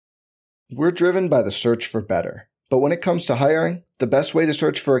We're driven by the search for better. But when it comes to hiring, the best way to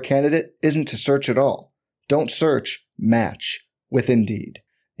search for a candidate isn't to search at all. Don't search, match with Indeed.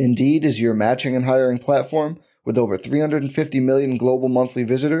 Indeed is your matching and hiring platform with over 350 million global monthly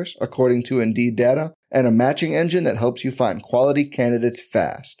visitors, according to Indeed data, and a matching engine that helps you find quality candidates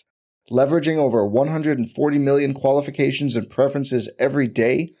fast. Leveraging over 140 million qualifications and preferences every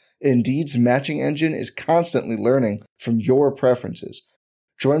day, Indeed's matching engine is constantly learning from your preferences.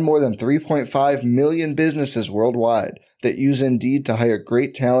 Join more than 3.5 million businesses worldwide that use Indeed to hire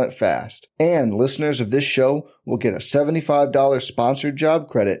great talent fast. And listeners of this show will get a $75 sponsored job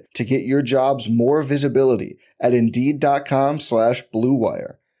credit to get your jobs more visibility at Indeed.com/Blue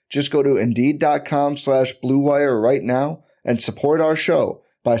Wire. Just go to Indeed.com/Blue Wire right now and support our show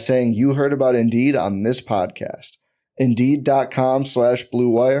by saying you heard about Indeed on this podcast. Indeed.com/Blue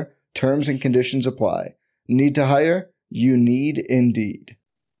Wire. Terms and conditions apply. Need to hire? You need Indeed.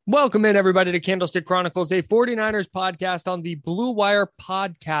 Welcome in, everybody, to Candlestick Chronicles, a 49ers podcast on the Blue Wire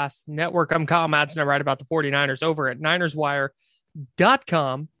Podcast Network. I'm Kyle Madsen. I write about the 49ers over at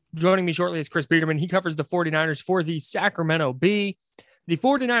NinersWire.com. Joining me shortly is Chris Biederman. He covers the 49ers for the Sacramento Bee. The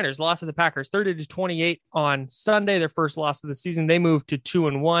 49ers lost to the Packers 30-28 on Sunday, their first loss of the season. They moved to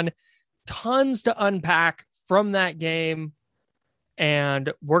 2-1. Tons to unpack from that game,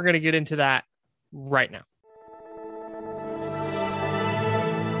 and we're going to get into that right now.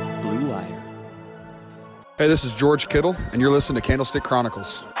 Hey, this is George Kittle, and you're listening to Candlestick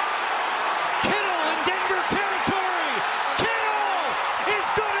Chronicles. Kittle in Denver territory. Kittle is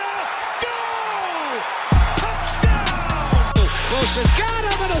gonna go! Touchdown! Bosa's got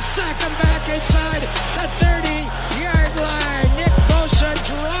him, and he'll sack him back inside the 30-yard line. Nick Bosa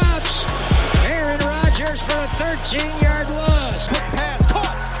drops Aaron Rodgers for a 13-yard loss. Quick pass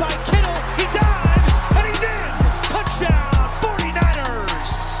caught by Kittle. He dives, and he's in. Touchdown,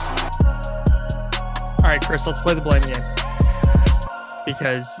 49ers! All right, Chris, let's play the blame game,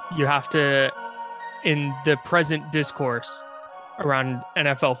 because you have to, in the present discourse around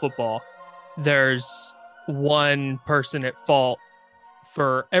NFL football, there's one person at fault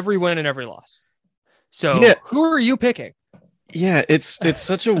for every win and every loss. So Who are you picking? Yeah, it's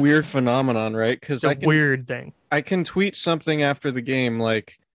such a weird phenomenon, right? Because weird thing. I can tweet something after the game,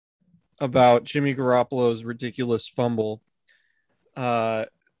 like about Jimmy Garoppolo's ridiculous fumble,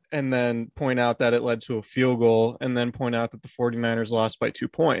 and then point out that it led to a field goal, and then point out that the 49ers lost by 2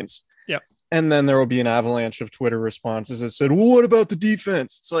 points. Yep. And then there will be an avalanche of Twitter responses that said, well, what about the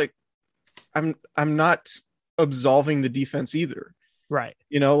defense? It's like, I'm not absolving the defense either. Right.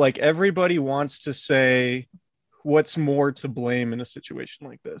 You know, like everybody wants to say what's more to blame in a situation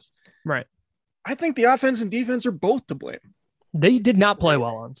like this. Right. I think the offense and defense are both to blame. They did not play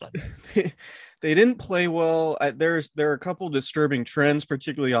well on Sunday. They didn't play well. There are a couple disturbing trends,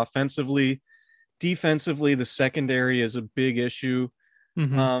 particularly offensively. Defensively, the secondary is a big issue.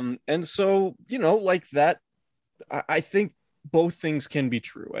 Mm-hmm. And so, you know, like that, I think both things can be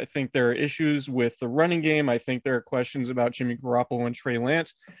true. I think there are issues with the running game. I think there are questions about Jimmy Garoppolo and Trey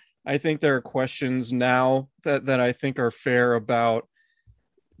Lance. I think there are questions now that I think are fair about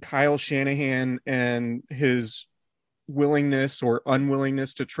Kyle Shanahan and his willingness or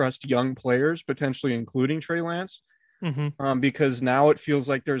unwillingness to trust young players, potentially including Trey Lance. Mm-hmm. Because now it feels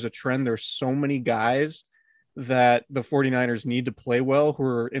like there's a trend. There's so many guys that the 49ers need to play well who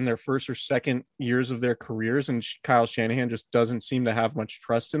are in their first or second years of their careers, and Kyle Shanahan just doesn't seem to have much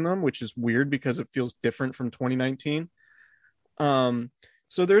trust in them, which is weird because it feels different from 2019.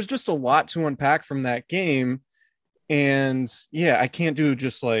 So there's just a lot to unpack from that game. And yeah, I can't do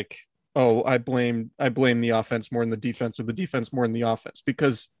just like, oh, I blame the offense more than the defense, or the defense more than the offense,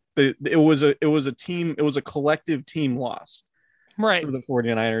 because it was a collective team loss, right, for the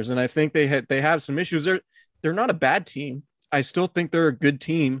 49ers. And I think they have some issues. They're not a bad team. I still think they're a good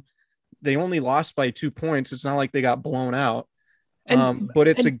team. They only lost by 2 points. It's not like they got blown out. But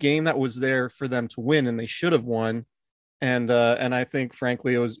it's a game that was there for them to win, and they should have won. And I think,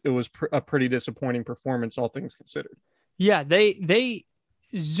 frankly, it was a pretty disappointing performance, all things considered. Yeah, they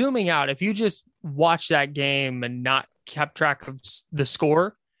zooming out, if you just watch that game and not kept track of the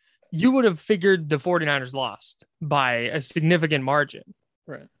score, you would have figured the 49ers lost by a significant margin.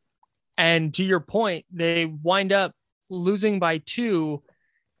 Right. And to your point, they wind up losing by 2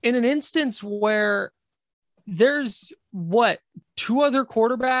 in an instance where there's 2 other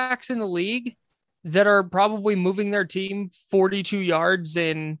quarterbacks in the league that are probably moving their team 42 yards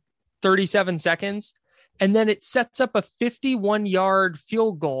in 37 seconds. And then it sets up a 51-yard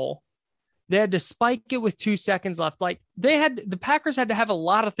field goal. They had to spike it with 2 seconds left. Like the Packers had to have a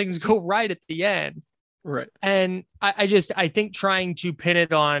lot of things go right at the end. Right. And I think trying to pin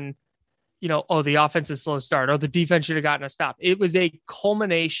it on the offense is slow start, or the defense should have gotten a stop. It was a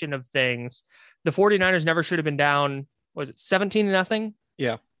culmination of things. The 49ers never should have been down. Was it 17-0?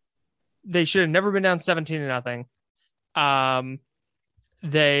 Yeah. They should have never been down 17-0.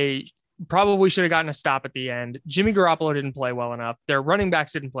 They probably should have gotten a stop at the end. Jimmy Garoppolo didn't play well enough. Their running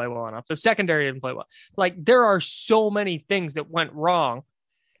backs didn't play well enough. The secondary didn't play well. Like, there are so many things that went wrong.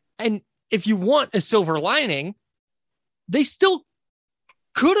 And if you want a silver lining, they still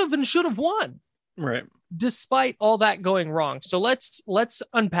could have and should have won. Right. Despite all that going wrong. So let's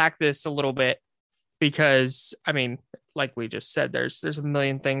unpack this a little bit, because I mean, like we just said, there's a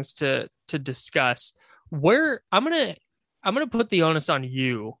million things to discuss. Where I'm gonna put the onus on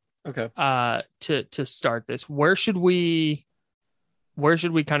you. Okay. To start this, where should we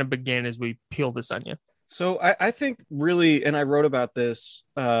kind of begin as we peel this onion? So I think really, and I wrote about this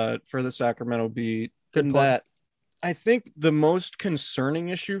for the Sacramento Beat, that I think the most concerning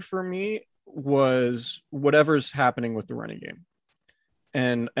issue for me was whatever's happening with the running game.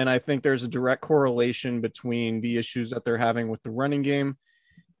 And I think there's a direct correlation between the issues that they're having with the running game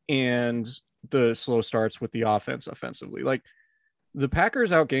and the slow starts with the offense offensively. Like, the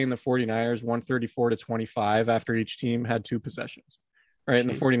Packers outgained the 49ers 134-25 after each team had 2 possessions, right? Jeez. And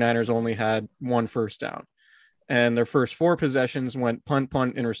the 49ers only had 1 first down. And their first 4 possessions went punt,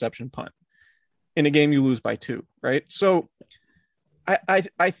 interception, punt. In a game, you lose by 2, right? So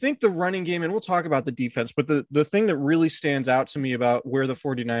I think the running game, and we'll talk about the defense, but the thing that really stands out to me about where the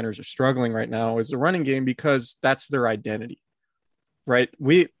 49ers are struggling right now is the running game, because that's their identity, right?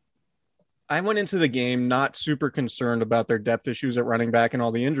 I went into the game not super concerned about their depth issues at running back and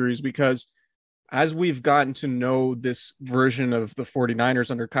all the injuries, because as we've gotten to know this version of the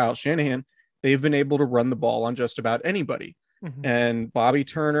 49ers under Kyle Shanahan, they've been able to run the ball on just about anybody. Mm-hmm. And Bobby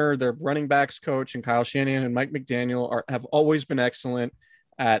Turner, their running backs coach, and Kyle Shanahan and Mike McDaniel have always been excellent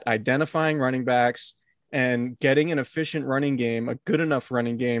at identifying running backs and getting an efficient running game, a good enough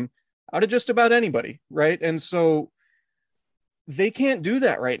running game out of just about anybody, right? And so they can't do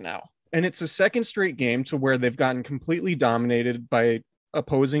that right now. And it's a second straight game to where they've gotten completely dominated by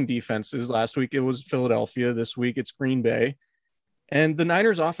opposing defenses. Last week, it was Philadelphia. This week, it's Green Bay. And the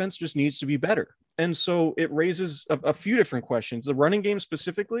Niners offense just needs to be better. And so it raises a few different questions. The running game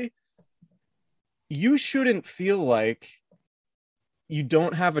specifically, you shouldn't feel like you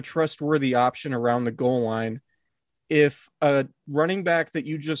don't have a trustworthy option around the goal line if a running back that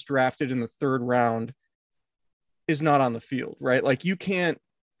you just drafted in the 3rd round is not on the field, right? Like, you can't.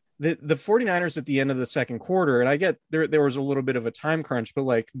 The 49ers at the end of the second quarter, and I get there was a little bit of a time crunch, but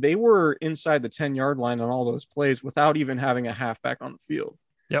like, they were inside the 10-yard line on all those plays without even having a halfback on the field.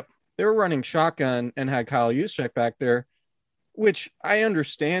 Yep. They were running shotgun and had Kyle Juszczyk back there, which I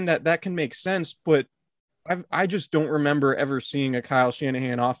understand that can make sense, but I just don't remember ever seeing a Kyle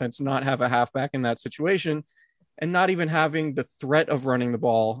Shanahan offense not have a halfback in that situation, and not even having the threat of running the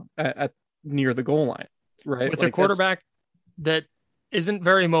ball at near the goal line, right? With a quarterback that isn't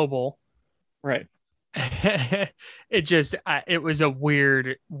very mobile. Right. It was a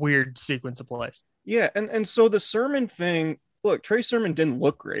weird sequence of plays. Yeah. And so the Sermon thing, look, Trey Sermon didn't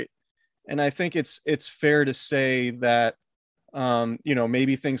look great. And I think it's fair to say that,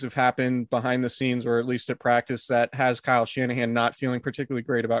 maybe things have happened behind the scenes, or at least at practice, that has Kyle Shanahan not feeling particularly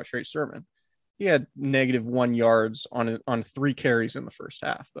great about Trey Sermon. He had -1 yards on 3 carries in the first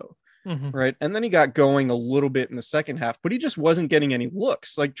half, though. Mm-hmm. Right. And then he got going a little bit in the second half, but he just wasn't getting any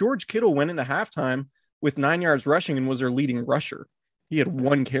looks. Like, George Kittle went into halftime with 9 yards rushing and was their leading rusher. He had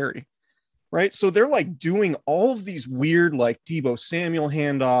 1 carry. Right. So they're like doing all of these weird, like, Deebo Samuel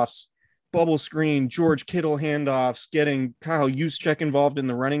handoffs, bubble screen, George Kittle handoffs, getting Kyle Juszczyk involved in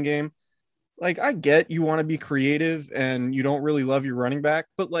the running game. Like, I get you want to be creative and you don't really love your running back,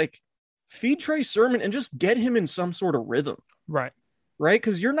 but like, feed Trey Sermon and just get him in some sort of rhythm. Right. Right?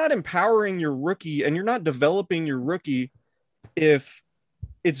 Because you're not empowering your rookie and you're not developing your rookie if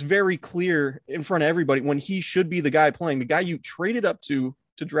it's very clear in front of everybody when he should be the guy playing, the guy you traded up to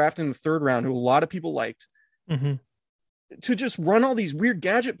draft in the 3rd round, who a lot of people liked, mm-hmm. to just run all these weird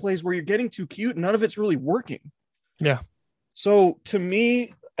gadget plays where you're getting too cute. And none of it's really working. Yeah. So to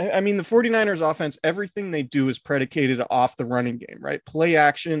me, I mean, the 49ers offense, everything they do is predicated off the running game, right? Play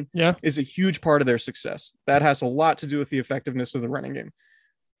action is a huge part of their success. That has a lot to do with the effectiveness of the running game.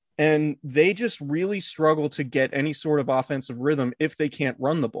 And they just really struggle to get any sort of offensive rhythm if they can't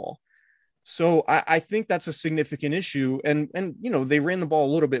run the ball. So I think that's a significant issue. And they ran the ball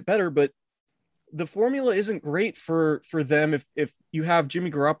a little bit better, but the formula isn't great for them if you have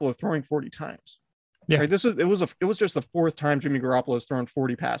Jimmy Garoppolo throwing 40 times. Yeah. Right? It was just the 4th time Jimmy Garoppolo has thrown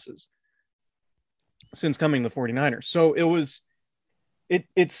 40 passes since coming to the 49ers. So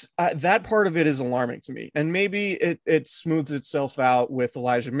it's that part of it is alarming to me. And maybe it smooths itself out with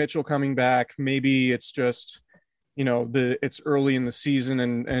Elijah Mitchell coming back. Maybe it's just, it's early in the season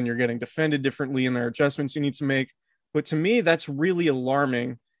and you're getting defended differently and there are adjustments you need to make. But to me, that's really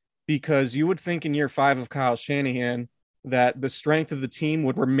alarming, because you would think in year 5 of Kyle Shanahan that the strength of the team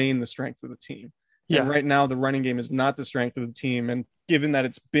would remain the strength of the team. Yeah. And right now the running game is not the strength of the team. And given that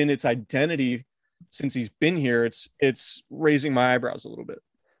it's been its identity since he's been here, it's raising my eyebrows a little bit.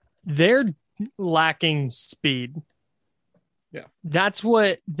 They're lacking speed. Yeah. That's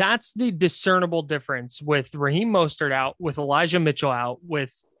the discernible difference with Raheem Mostert out, with Elijah Mitchell out,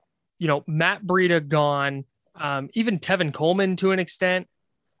 with, Matt Breida gone, even Tevin Coleman to an extent,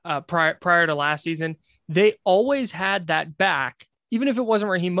 prior to last season. They always had that back. Even if it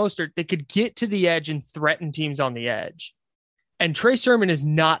wasn't Raheem Mostert, they could get to the edge and threaten teams on the edge. And Trey Sermon is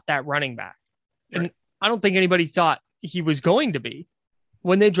not that running back. And right. I don't think anybody thought he was going to be.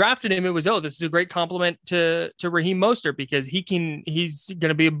 When they drafted him, it was, this is a great compliment to Raheem Mostert, because he's going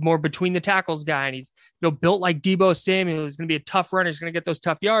to be a more between the tackles guy. And he's built like Deebo Samuel. He's going to be a tough runner. He's going to get those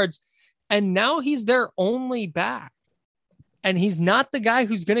tough yards. And now he's their only back. And he's not the guy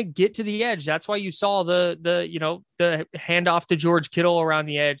who's going to get to the edge. That's why you saw the handoff to George Kittle around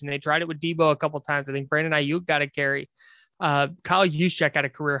the edge. And they tried it with Deebo a couple of times. I think Brandon Ayuk got a carry. Kyle Juszczyk had a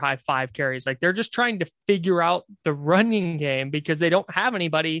career high 5 carries. Like, they're just trying to figure out the running game because they don't have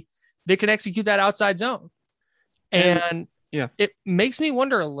anybody that can execute that outside zone. And it makes me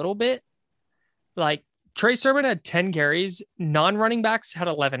wonder a little bit, like, Trey Sermon had 10 carries. Non-running backs had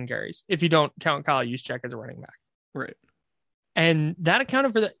 11 carries, if you don't count Kyle Juszczyk as a running back. Right. And that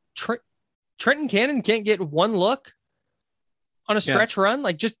accounted for the Trenton Cannon can't get one look on a stretch run.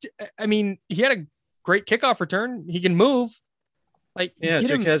 Like, he had a great kickoff return. He can move.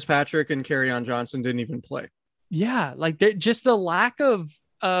 Jaquez Patrick and Kerryon Johnson didn't even play. Yeah. Like, just the lack of,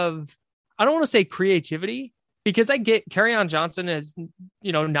 I don't want to say creativity, because I get Kerryon Johnson has,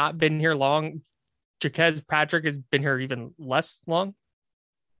 not been here long. Jaquez Patrick has been here even less long.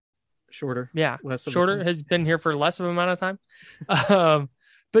 Shorter. Yeah. Shorter, has been here for less of an amount of time.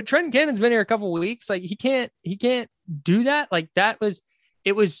 But Trenton Cannon's been here a couple of weeks. Like, he can't do that. Like,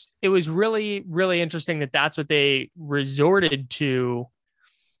 it was really, really interesting that that's what they resorted to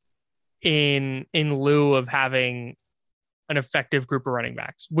in lieu of having an effective group of running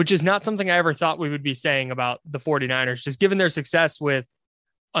backs, which is not something I ever thought we would be saying about the 49ers, just given their success with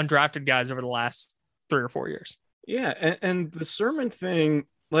undrafted guys over the last 3 or 4 years. Yeah. And the Sermon thing,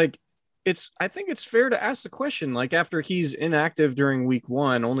 like, I think it's fair to ask the question, like, after he's inactive during week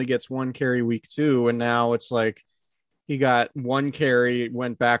 1, only gets 1 carry week 2. And now it's like, he got 1 carry,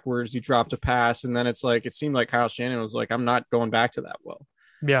 went backwards, he dropped a pass. And then it's like, it seemed like Kyle Shanahan was like, I'm not going back to that well.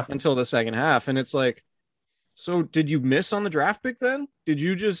 Yeah. Until the second half. And it's like, so did you miss on the draft pick then? Did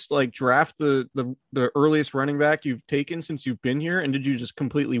you just like draft the earliest running back you've taken since you've been here? And did you just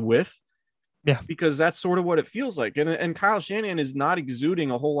completely whiff? Yeah. Because that's sort of what it feels like. And Kyle Shanahan is not exuding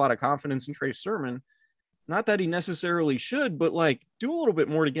a whole lot of confidence in Trey Sermon. Not that he necessarily should, but like, do a little bit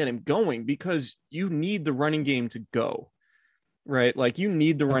more to get him going, because you need the running game to go, right? Like, you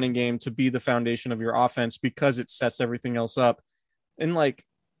need the running game to be the foundation of your offense, because it sets everything else up. And like,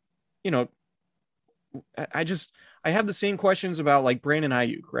 I have the same questions about like Brandon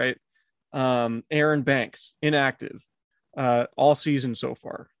Ayuk, right? Aaron Banks, inactive all season so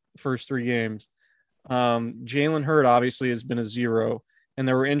far, first 3 games. Jalen Hurd obviously has been a 0, and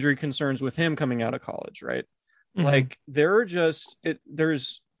there were injury concerns with him coming out of college, right? Mm-hmm. Like, there's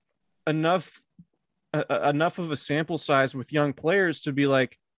enough of a sample size with young players to be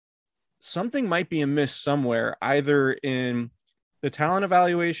like, something might be amiss somewhere, either in the talent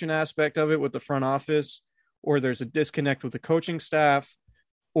evaluation aspect of it with the front office, or there's a disconnect with the coaching staff,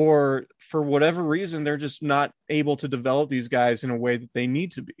 or for whatever reason, they're just not able to develop these guys in a way that they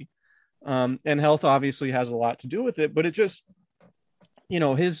need to be. And health obviously has a lot to do with it, but it just,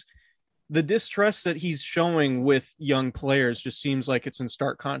 the distrust that he's showing with young players just seems like it's in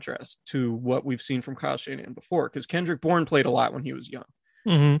stark contrast to what we've seen from Kyle Shanahan before. Because Kendrick Bourne played a lot when he was young.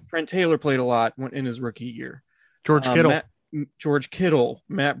 Mm-hmm. Trent Taylor played a lot in his rookie year. George Kittle,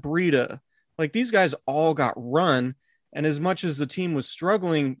 Matt Breida, like, these guys all got run. And as much as the team was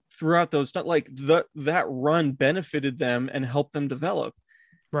struggling throughout those, like, that run benefited them and helped them develop.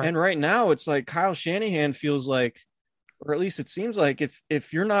 Right. And right now it's like Kyle Shanahan feels like, or at least it seems like,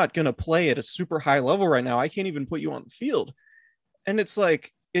 if you're not going to play at a super high level right now, I can't even put you on the field. And it's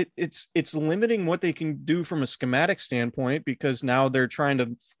like, it's limiting what they can do from a schematic standpoint, because now they're trying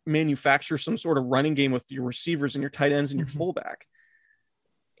to manufacture some sort of running game with your receivers and your tight ends and your fullback.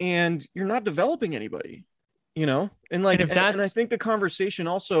 And you're not developing anybody. And like, And if and I that's think the conversation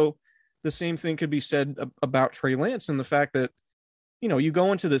also, the same thing could be said about Trey Lance and the fact that, you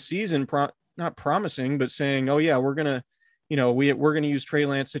go into the season not promising, but saying, oh yeah, we're gonna, we're gonna use Trey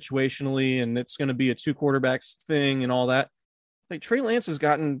Lance situationally, and it's gonna be a 2 quarterbacks thing and all that. Like Trey Lance has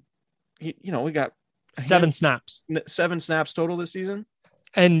gotten, we got 7 snaps, 7 snaps total this season,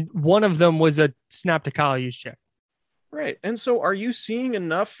 and one of them was a snap to Kyle Juszczyk. right? And so, are you seeing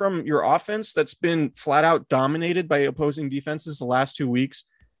enough from your offense that's been flat out dominated by opposing defenses the last 2 weeks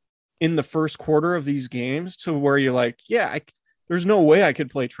in the first quarter of these games to where you're like, yeah, there's no way I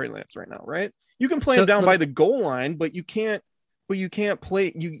could play Trey Lance right now, right? You can play him down by the goal line, but you can't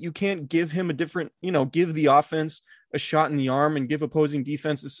play, you can't give him a different, give the offense a shot in the arm and give opposing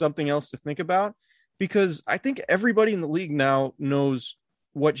defenses something else to think about, because I think everybody in the league now knows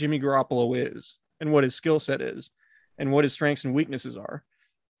what Jimmy Garoppolo is and what his skill set is and what his strengths and weaknesses are.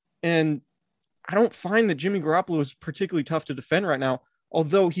 And I don't find that Jimmy Garoppolo is particularly tough to defend right now,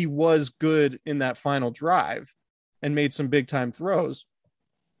 although he was good in that final drive and made some big time throws.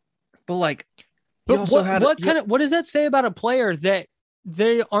 But like, what does that say about a player that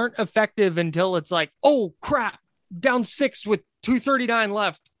they aren't effective until it's like, oh crap, down 6 with 2:39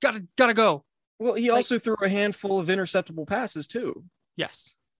 left, gotta go. Well, he also threw a handful of interceptable passes too.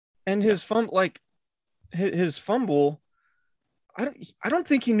 Yes, and his fumble, I don't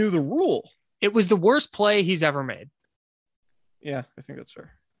think he knew the rule. It was the worst play he's ever made. Yeah, I think that's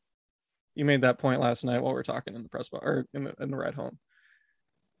fair. You made that point last night while we were talking in the press box or in the ride home.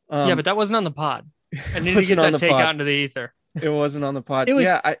 Yeah, but that wasn't on the pod. I needed to get that take out into the ether. It wasn't on the pod. It was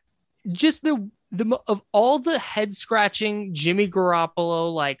just the of all the head scratching Jimmy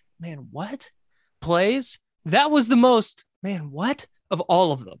Garoppolo, like, man, what plays? That was the most, man, what of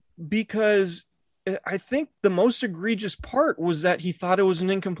all of them? Because I think the most egregious part was that he thought it was an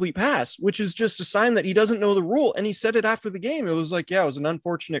incomplete pass, which is just a sign that he doesn't know the rule. And he said it after the game. It was like, yeah, it was an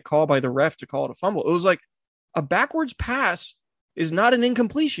unfortunate call by the ref to call it a fumble. It was like a backwards pass is not an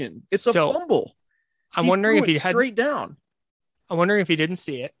incompletion. It's a fumble. I'm wondering if he had straight down. I'm wondering if he didn't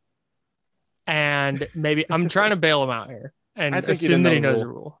see it. And maybe I'm trying to bail him out here and assume that he knows the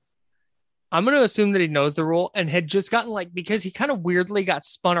rule. I'm going to assume that he knows the rule and had just gotten because he kind of weirdly got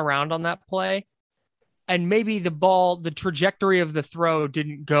spun around on that play. And maybe the trajectory of the throw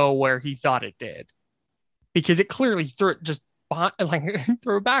didn't go where he thought it did, because it clearly threw it just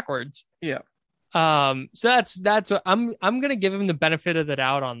threw it backwards. Yeah. So that's what I'm going to give him the benefit of the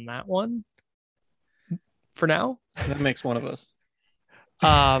doubt on that one for now. That makes one of us.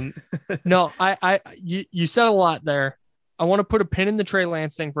 No, you said a lot there. I want to put a pin in the Trey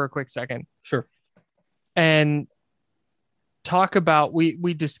Lance thing for a quick second. Sure. And talk about,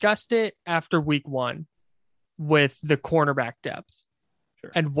 we discussed it after week 1 with the cornerback depth.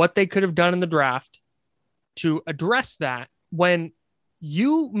 Sure. And what they could have done in the draft to address that, when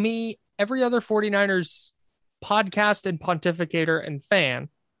you, me, every other 49ers podcast and pontificator and fan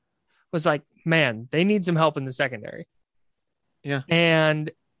was like, man, they need some help in the secondary. Yeah. And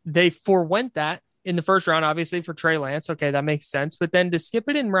they forewent that in the first round, obviously, for Trey Lance. Okay, that makes sense. But then to skip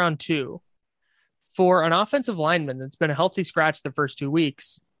it in round 2 for an offensive lineman that's been a healthy scratch the first 2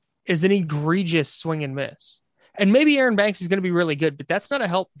 weeks is an egregious swing and miss. And maybe Aaron Banks is going to be really good, but that's not a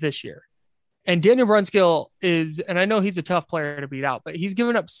help this year. And Daniel Brunskill is, and I know he's a tough player to beat out, but he's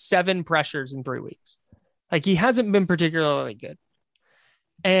given up 7 pressures in 3 weeks. Like, he hasn't been particularly good.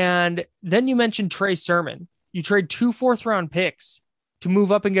 And then you mentioned Trey Sermon. You trade 2 4th-round picks to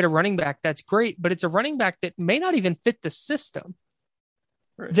move up and get a running back. That's great, but it's a running back that may not even fit the system.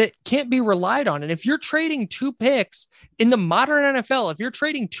 Right. That can't be relied on. And if you're trading 2 picks in the modern NFL, if you're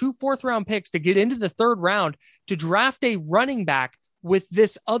trading 2 4th-round picks to get into the 3rd round to draft a running back with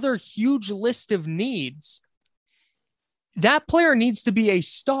this other huge list of needs, that player needs to be a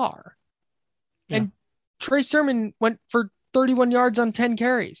star. Yeah. And Trey Sermon went for 31 yards on 10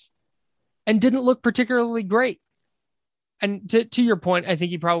 carries and didn't look particularly great. And to your point, I think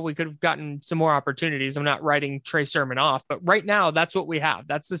he probably could have gotten some more opportunities. I'm not writing Trey Sermon off, but right now that's what we have.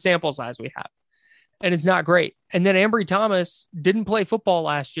 That's the sample size we have. And it's not great. And then Ambry Thomas didn't play football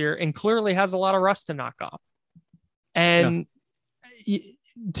last year and clearly has a lot of rust to knock off. And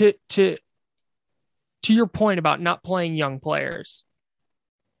to your point about not playing young players,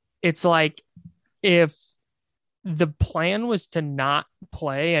 it's like, if the plan was to not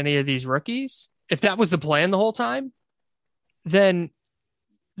play any of these rookies, if that was the plan the whole time, then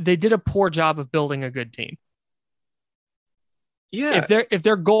they did a poor job of building a good team. Yeah. If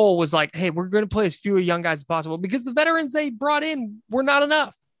their goal was like, hey, we're going to play as few young guys as possible, because the veterans they brought in were not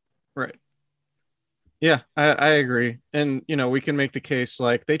enough. Right. Yeah, I agree. And, we can make the case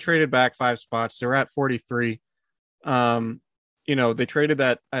like they traded back 5 spots. They're at 43. They traded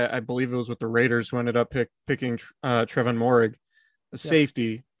that. I believe it was with the Raiders who ended up picking Trevon Moehrig, a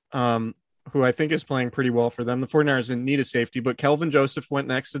safety, who I think is playing pretty well for them. The 49ers didn't need a safety, but Kelvin Joseph went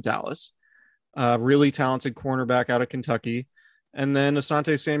next to Dallas, really talented cornerback out of Kentucky. And then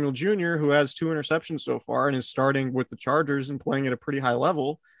Asante Samuel Jr., who has 2 interceptions so far and is starting with the Chargers and playing at a pretty high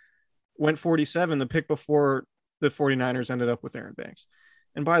level, went 47, the pick before the 49ers ended up with Aaron Banks.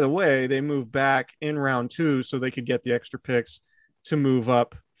 And by the way, they moved back in round 2 so they could get the extra picks to move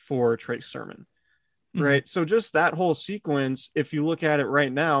up for Trey Sermon. Right. So just that whole sequence, if you look at it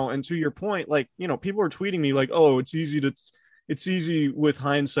right now, and to your point, like, people are tweeting me like, oh, it's easy with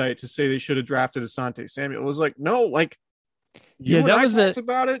hindsight to say they should have drafted Asante Samuel. It was like, no, like, talked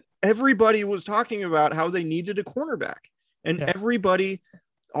about it. Everybody was talking about how they needed a cornerback, and everybody,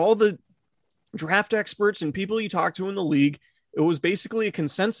 all the draft experts and people you talk to in the league, it was basically a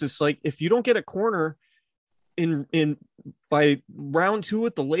consensus. Like, if you don't get a corner in by round 2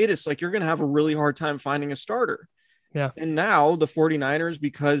 at the latest, like, you're going to have a really hard time finding a starter. Yeah. And now the 49ers,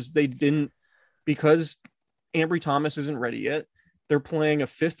 because Ambry Thomas isn't ready yet, they're playing a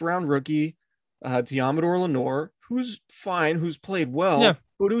 5th round rookie, Diamador Lenore, who's fine, who's played well,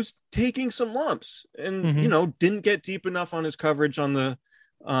 but who's taking some lumps and, didn't get deep enough on his coverage on the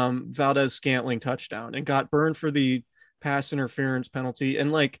Valdez-Scantling touchdown and got burned for the pass interference penalty.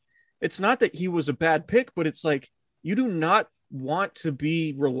 And, like, it's not that he was a bad pick, but it's like, you do not want to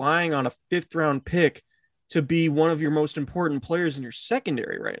be relying on a 5th round pick to be one of your most important players in your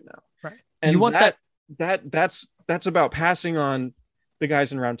secondary right now. Right. And you want that's about passing on the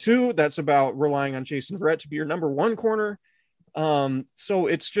guys in round 2. That's about relying on Jason Verrett to be your number 1 corner. So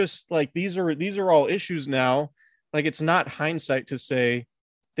it's just like, these are all issues now. Like, it's not hindsight to say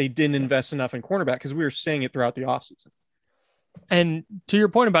they didn't invest enough in cornerback, because we were saying it throughout the offseason. And to your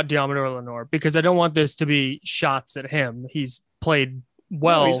point about Diamador Lenore, because I don't want this to be shots at him. He's played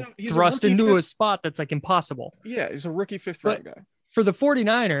well, he's thrust into a spot that's like impossible. Yeah, he's a rookie 5th round guy. For the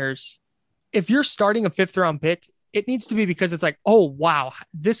 49ers, if you're starting a 5th round pick, it needs to be because it's like, oh, wow,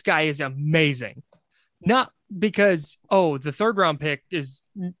 this guy is amazing. Not because, oh, the 3rd round pick is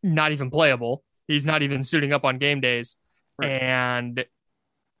not even playable. He's not even suiting up on game days, and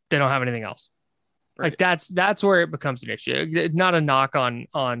they don't have anything else. Right. Like, that's where it becomes an issue. Not a knock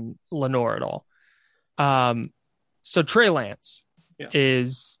on Lenore at all. So Trey Lance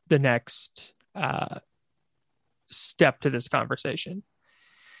is the next step to this conversation.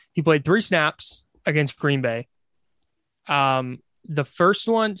 He played 3 snaps against Green Bay. The first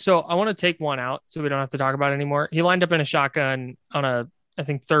one, so I want to take one out so we don't have to talk about it anymore. He lined up in a shotgun on I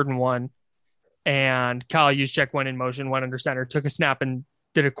think 3rd and 1, and Kyle Juszczyk went in motion, went under center, took a snap, and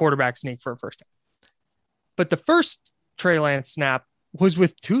did a quarterback sneak for a first down. But the first Trey Lance snap was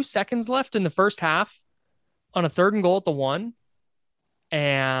with 2 seconds left in the first half on a 3rd and goal at the 1.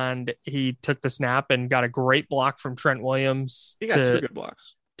 And he took the snap and got a great block from Trent Williams. He got 2 good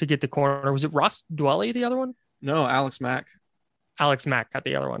blocks to get the corner. Was it Ross Dwelly, the other one? No, Alex Mack. Alex Mack got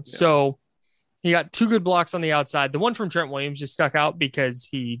the other one. Yeah. So he got 2 good blocks on the outside. The one from Trent Williams just stuck out because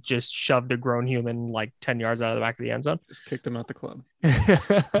he just shoved a grown human like 10 yards out of the back of the end zone. Just kicked him out the club.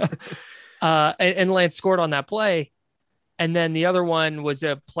 And Lance scored on that play. And then the other one was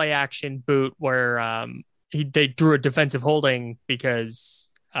a play action boot where they drew a defensive holding because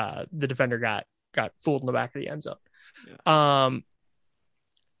the defender got fooled in the back of the end zone. Yeah.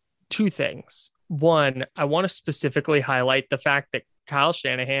 2 things. One, I want to specifically highlight the fact that Kyle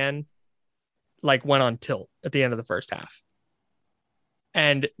Shanahan went on tilt at the end of the first half.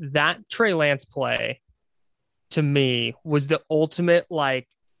 And that Trey Lance play to me was the ultimate,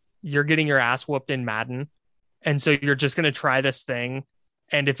 you're getting your ass whooped in Madden. And so you're just going to try this thing.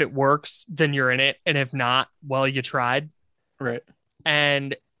 And if it works, then you're in it. And if not, well, you tried. Right.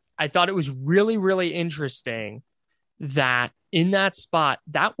 And I thought it was really, really interesting that in that spot,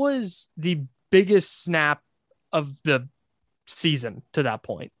 that was the biggest snap of the season to that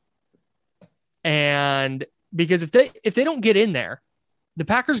point. And because if they don't get in there, the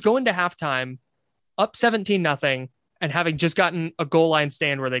Packers go into halftime up 17-0 and having just gotten a goal line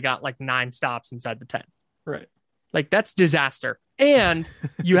stand where they got 9 stops inside the 10. Right. That's disaster. And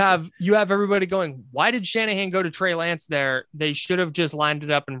you have everybody going, why did Shanahan go to Trey Lance there? They should have just lined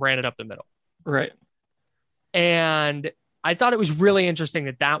it up and ran it up the middle. Right. And I thought it was really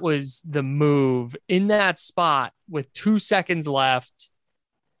interesting that was the move in that spot with 2 seconds left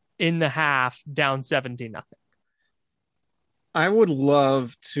in the half, down 17-0. I would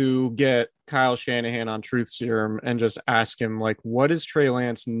love to get Kyle Shanahan on Truth Serum and just ask him, like, what is Trey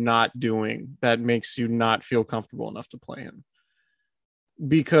Lance not doing that makes you not feel comfortable enough to play him?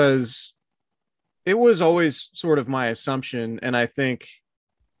 Because it was always sort of my assumption, and I think,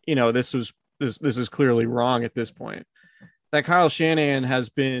 this is clearly wrong at this point, that Kyle Shanahan has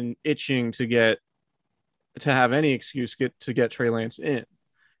been itching to have any excuse to get Trey Lance in,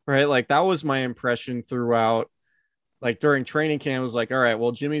 right? Like, that was my impression throughout. Like, during training camp, it was like, all right,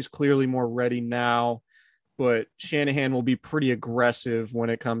 well, Jimmy's clearly more ready now, but Shanahan will be pretty aggressive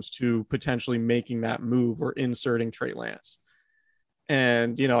when it comes to potentially making that move or inserting Trey Lance.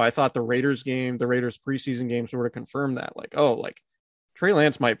 And, I thought the Raiders preseason game sort of confirmed that. Like, oh, like, Trey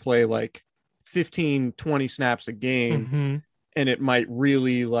Lance might play like 15, 20 snaps a game, and it might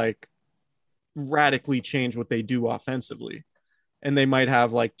really, like, radically change what they do offensively. And they might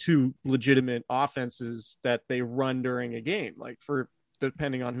have like two legitimate offenses that they run during a game, like, for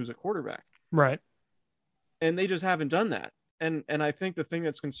depending on who's a quarterback. Right. And they just haven't done that. And I think the thing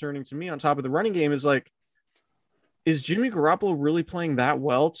that's concerning to me on top of the running game is, like, is Jimmy Garoppolo really playing that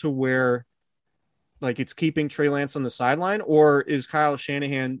well to where, like, it's keeping Trey Lance on the sideline? Or is Kyle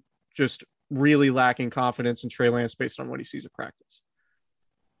Shanahan just really lacking confidence in Trey Lance based on what he sees at practice?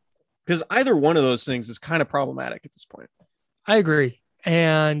 Because either one of those things is kind of problematic at this point. I agree.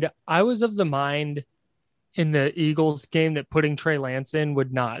 And I was of the mind in the Eagles game that putting Trey Lance in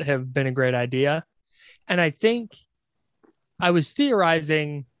would not have been a great idea. And I think I was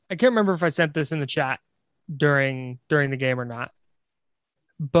theorizing, I can't remember if I sent this in the chat during the game or not,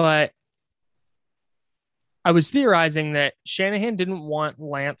 but I was theorizing that Shanahan didn't want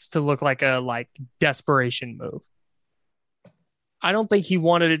Lance to look like a desperation move. I don't think he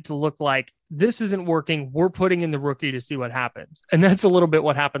wanted it to look like, this isn't working, we're putting in the rookie to see what happens. And that's a little bit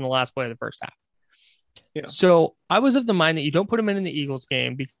what happened the last play of the first half. Yeah. So I was of the mind that you don't put him in the Eagles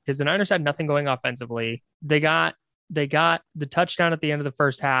game because the Niners had nothing going offensively. They got the touchdown at the end of the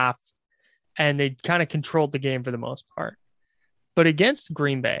first half, and they kind of controlled the game for the most part. But against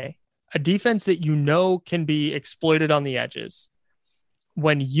Green Bay, a defense that can be exploited on the edges,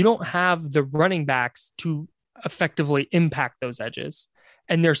 when you don't have the running backs to effectively impact those edges,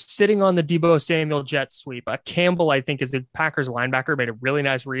 and they're sitting on the Deebo Samuel jet sweep. Campbell, I think, is the Packers linebacker, made a really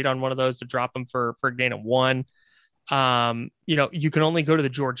nice read on one of those to drop him for a gain of 1. You can only go to the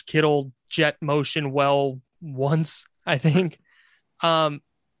George Kittle jet motion once, I think.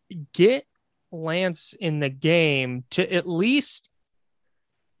 Get Lance in the game to at least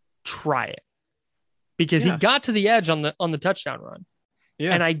try it, because he got to the edge on the touchdown run.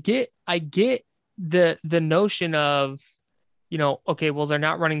 Yeah. And I get the notion of, okay, well, they're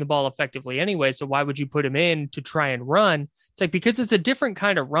not running the ball effectively anyway, so why would you put him in to try and run? It's like, because it's a different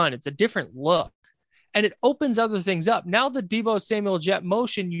kind of run. It's a different look, and it opens other things up. Now the Deebo Samuel jet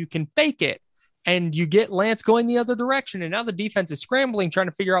motion, you can fake it, and you get Lance going the other direction, and now the defense is scrambling, trying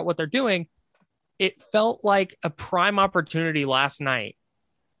to figure out what they're doing. It felt like a prime opportunity last night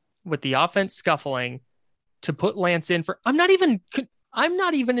with the offense scuffling to put Lance in for, I'm not even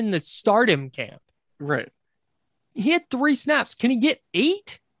in the start him camp. Right. He had 3 snaps. Can he get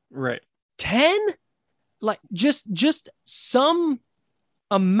 8? Right. 10? Like, just some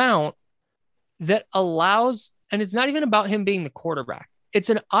amount that allows, and it's not even about him being the quarterback. It's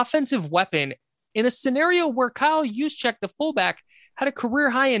an offensive weapon in a scenario where Kyle Juszczyk, the fullback, had a career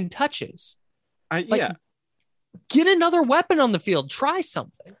high in touches. Get another weapon on the field. Try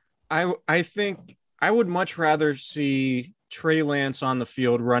something. I think I would much rather see Trey Lance on the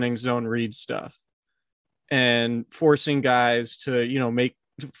field running zone read stuff and forcing guys to,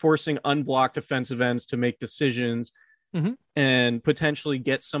 forcing unblocked defensive ends to make decisions and potentially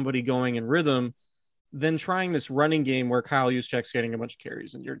get somebody going in rhythm, than trying this running game where Kyle Juszczyk's getting a bunch of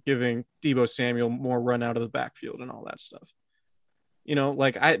carries and you're giving Deebo Samuel more run out of the backfield and all that stuff.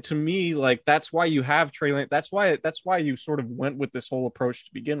 To me, that's why you have Trey Lance. That's why you sort of went with this whole approach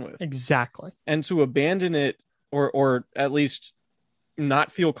to begin with. Exactly. And to abandon it, or at least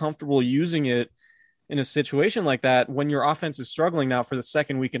not feel comfortable using it in a situation like that when your offense is struggling now for the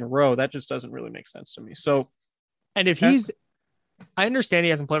second week in a row, that just doesn't really make sense to me. So, and if I understand he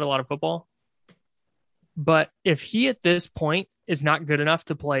hasn't played a lot of football, but if he at this point is not good enough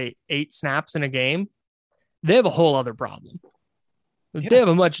to play 8 snaps in a game, they have a whole other problem. Yeah. They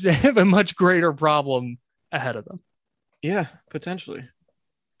have a much greater problem ahead of them. Yeah, potentially.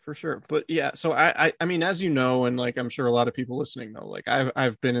 For sure. But yeah, so I mean, as you know, and I'm sure a lot of people listening know,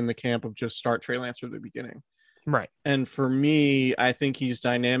 I've been in the camp of just start Trey Lance from the beginning. Right. And for me, I think he's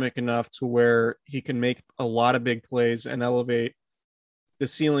dynamic enough to where he can make a lot of big plays and elevate the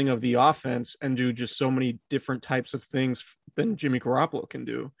ceiling of the offense and do just so many different types of things than Jimmy Garoppolo can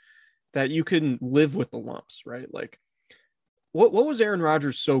do, that you can live with the lumps, right? Like what was Aaron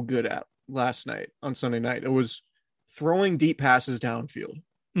Rodgers so good at last night on Sunday night? It was throwing deep passes downfield,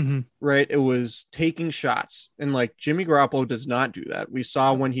 right? It was taking shots. And like Jimmy Garoppolo does not do that. We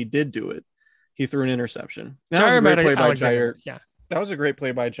saw when he did do it, he threw an interception. That was a great play by Jair. Yeah. That was a great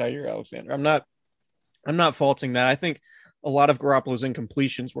play by Jair Alexander. I'm not faulting that. I think a lot of Garoppolo's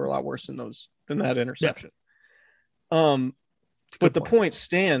incompletions were a lot worse than that interception. Yeah. But the point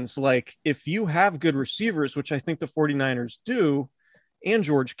stands, like if you have good receivers, which I think the 49ers do, and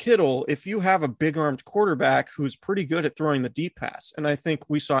George Kittle, if you have a big armed quarterback who's pretty good at throwing the deep pass, and I think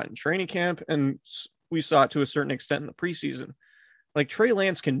we saw it in training camp and we saw it to a certain extent in the preseason, like Trey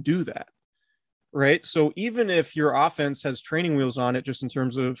Lance can do that. Right. So even if your offense has training wheels on it, just in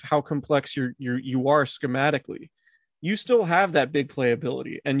terms of how complex you are schematically, you still have that big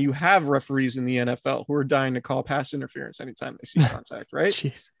playability, and you have referees in the NFL who are dying to call pass interference anytime they see contact. Right.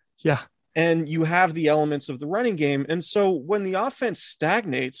 Jeez. Yeah. And you have the elements of the running game. And so when the offense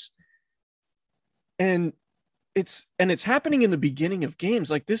stagnates and it's happening in the beginning of games,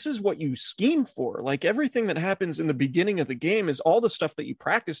 like this is what you scheme for. Like everything that happens in the beginning of the game is all the stuff that you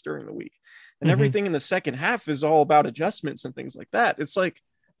practice during the week. And everything in the second half is all about adjustments and things like that. It's like,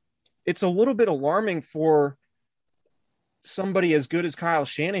 it's a little bit alarming for somebody as good as Kyle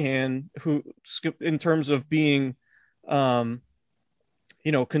Shanahan, who in terms of being,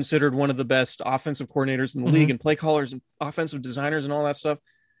 considered one of the best offensive coordinators in the league and play callers and offensive designers and all that stuff,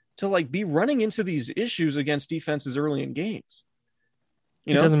 to like be running into these issues against defenses early in games.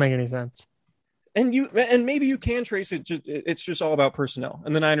 It doesn't make any sense. And maybe you can trace it. It's just all about personnel,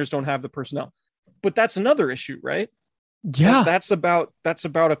 and the Niners don't have the personnel, but that's another issue, right? Yeah. That's about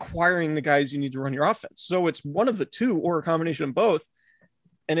acquiring the guys you need to run your offense. So it's one of the two or a combination of both.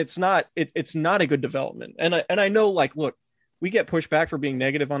 And it's not a good development. And I know, like, look, we get pushback for being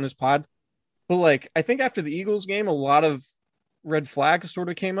negative on this pod, but like, I think after the Eagles game, a lot of red flags sort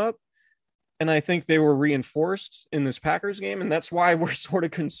of came up, and I think they were reinforced in this Packers game. And that's why we're sort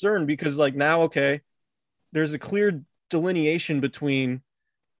of concerned, because like now, okay, there's a clear delineation between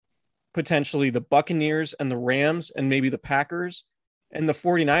potentially the Buccaneers and the Rams and maybe the Packers and the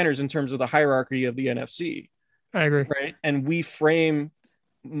 49ers in terms of the hierarchy of the NFC. I agree. Right. And we frame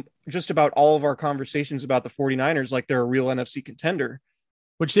just about all of our conversations about the 49ers like they're a real NFC contender.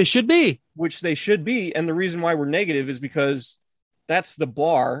 Which they should be. And the reason why we're negative is because that's the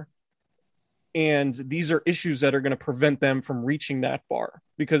bar. And these are issues that are going to prevent them from reaching that bar,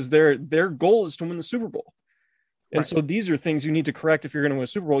 because their goal is to win the Super Bowl. And right. So these are things you need to correct if you're going to win a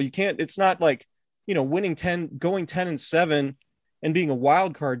Super Bowl. You can't, it's not like, going 10-7 and being a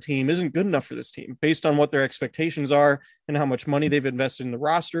wild card team isn't good enough for this team based on what their expectations are and how much money they've invested in the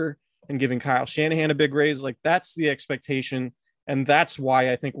roster and giving Kyle Shanahan a big raise. Like that's the expectation. And that's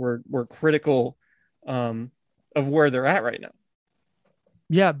why I think we're critical of where they're at right now.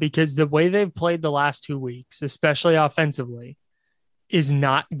 Yeah, because the way they've played the last 2 weeks, especially offensively, is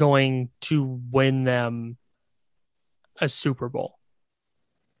not going to win them a Super Bowl.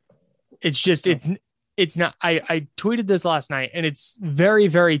 It's just, it's not. I tweeted this last night, and it's very,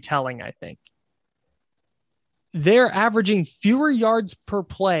 very telling, I think. They're averaging fewer yards per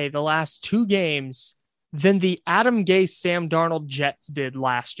play the last 2 games than the Adam Gase, Sam Darnold Jets did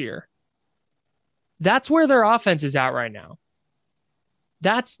last year. That's where their offense is at right now.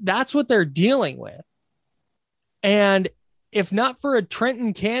 That's what they're dealing with. And if not for a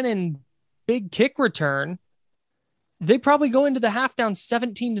Trenton Cannon big kick return, they probably go into the half down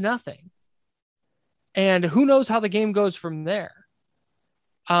 17-0. And who knows how the game goes from there.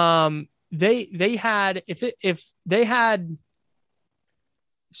 They had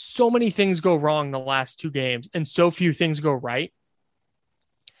so many things go wrong the last 2 games and so few things go right,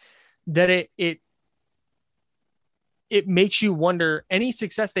 that it makes you wonder, any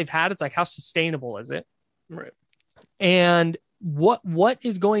success they've had, it's like, how sustainable is it? Right. And what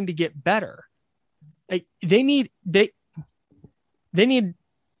is going to get better? They need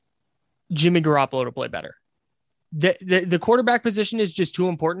Jimmy Garoppolo to play better. The quarterback position is just too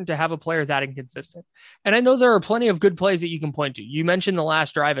important to have a player that inconsistent. And I know there are plenty of good plays that you can point to. You mentioned the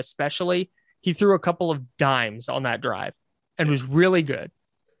last drive, especially. He threw a couple of dimes on that drive and was really good.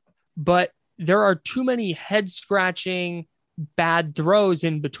 But there are too many head scratching bad throws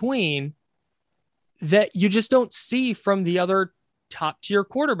in between that you just don't see from the other top tier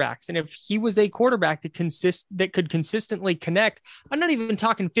quarterbacks. And if he was a quarterback that could consistently connect, I'm not even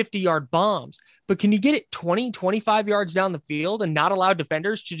talking 50-yard bombs, but can you get it 20, 25 yards down the field and not allow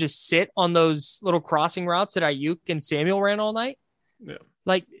defenders to just sit on those little crossing routes that Ayuk and Samuel ran all night? Yeah.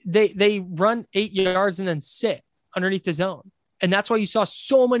 Like they run 8 yards and then sit. underneath the zone. And that's why you saw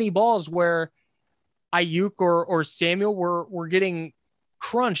so many balls where Ayuk or Samuel were getting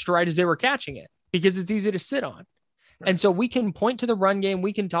crunched right as they were catching it, because it's easy to sit on. Right. And so we can point to the run game.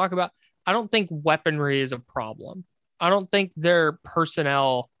 We can talk about, I don't think weaponry is a problem. I don't think their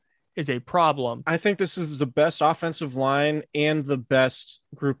personnel is a problem. I think this is the best offensive line and the best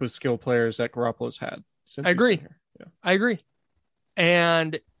group of skill players that Garoppolo's had. I agree. Yeah. I agree.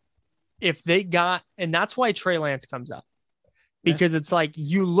 And if they got, and that's why Trey Lance comes up, because it's like,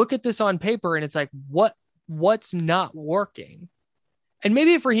 you look at this on paper and it's like, what's not working? And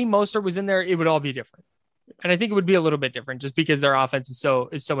maybe if Raheem Mostert was in there, it would all be different. And I think it would be a little bit different just because their offense is so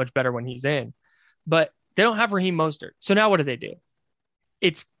much better when he's in, but they don't have Raheem Mostert. So now what do?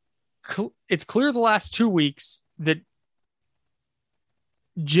 It's clear the last 2 weeks that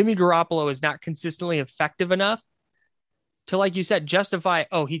Jimmy Garoppolo is not consistently effective enough to, like you said, justify,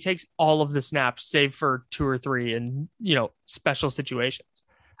 he takes all of the snaps save for 2 or 3 in, special situations.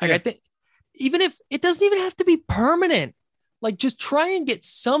 Like, I think even if it doesn't even have to be permanent, like just try and get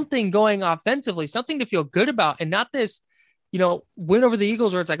something going offensively, something to feel good about, and not this, win over the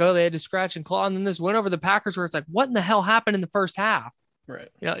Eagles where it's like, they had to scratch and claw. And then this win over the Packers where it's like, what in the hell happened in the first half? Right.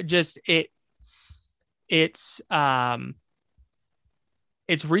 It's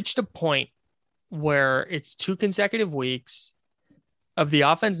reached a point where it's 2 consecutive weeks of the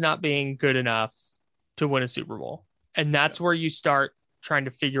offense not being good enough to win a Super Bowl. And that's where you start trying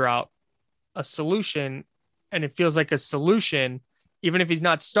to figure out a solution. And it feels like a solution, even if he's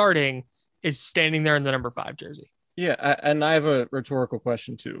not starting, is standing there in the number 5 jersey. Yeah. And I have a rhetorical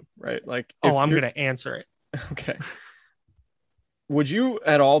question too, right? Like, I'm going to answer it. Okay. Would you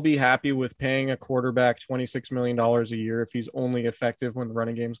at all be happy with paying a quarterback $26 million a year if he's only effective when the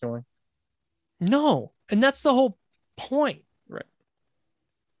running game's going? No. And that's the whole point. Right.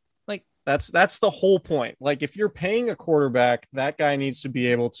 Like, that's the whole point. Like, if you're paying a quarterback, that guy needs to be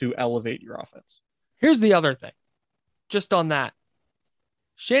able to elevate your offense. Here's the other thing. Just on that,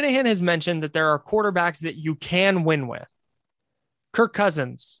 Shanahan has mentioned that there are quarterbacks that you can win with. Kirk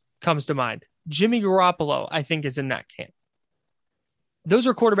Cousins comes to mind. Jimmy Garoppolo, I think, is in that camp. Those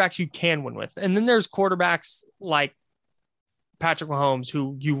are quarterbacks you can win with. And then there's quarterbacks like Patrick Mahomes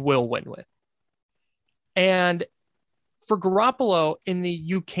who you will win with. And for Garoppolo in the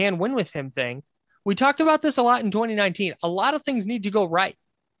you can win with him thing, we talked about this a lot in 2019. A lot of things need to go right.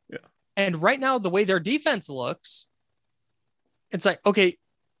 Yeah. And right now, the way their defense looks, it's like, okay,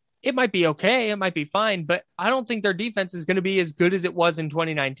 it might be okay. It might be fine, but I don't think their defense is going to be as good as it was in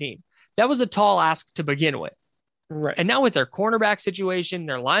 2019. That was a tall ask to begin with. Right. And now with their cornerback situation,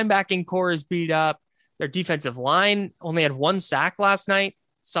 their linebacking core is beat up. Their defensive line only had 1 sack last night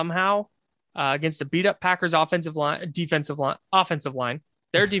somehow against the beat up Packers offensive line, their defensive line.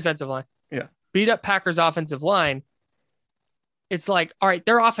 Yeah. Beat up Packers offensive line. It's like, all right,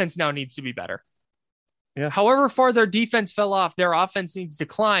 their offense now needs to be better. Yeah. However far their defense fell off, their offense needs to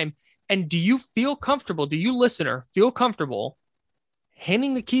climb. And do you feel comfortable? Do you, listener, feel comfortable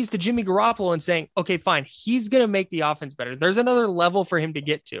handing the keys to Jimmy Garoppolo and saying, okay, fine, he's going to make the offense better? There's another level for him to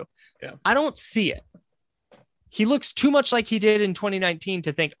get to. Yeah. I don't see it. He looks too much like he did in 2019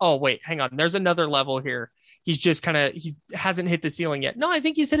 to think, oh, wait, hang on, there's another level here. He's just he hasn't hit the ceiling yet. No, I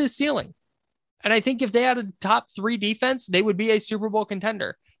think he's hit his ceiling. And I think if they had a top 3 defense, they would be a Super Bowl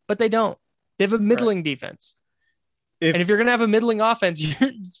contender, but they don't. They have a middling defense. And if you're going to have a middling offense,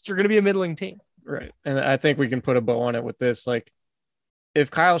 you're going to be a middling team. Right. And I think we can put a bow on it with this. Like,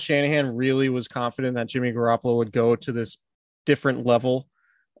 if Kyle Shanahan really was confident that Jimmy Garoppolo would go to this different level,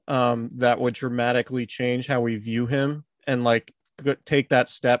 that would dramatically change how we view him and like take that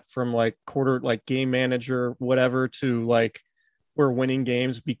step from like game manager, whatever, to like, we're winning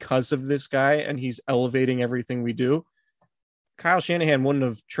games because of this guy and he's elevating everything we do, Kyle Shanahan wouldn't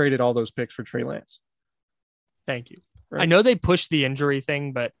have traded all those picks for Trey Lance. Thank you. Right? I know they pushed the injury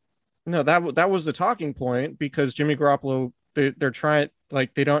thing, but no, that was the talking point, because Jimmy Garoppolo, they're trying,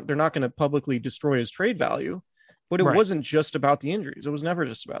 like, they're not going to publicly destroy his trade value, but it wasn't just about the injuries. It was never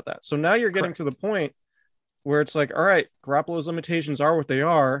just about that. So now you're getting to the point where it's like, all right, Garoppolo's limitations are what they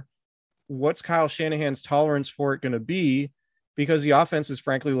are. What's Kyle Shanahan's tolerance for it going to be? Because the offense has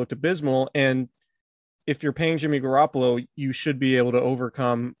frankly looked abysmal. And if you're paying Jimmy Garoppolo, you should be able to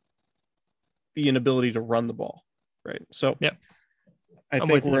overcome the inability to run the ball. Right. So yeah, I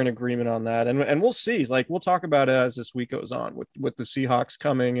think we're in agreement on that. And we'll see, like, we'll talk about it as this week goes on with the Seahawks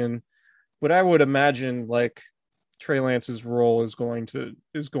coming. And what I would imagine, like, Trey Lance's role is going to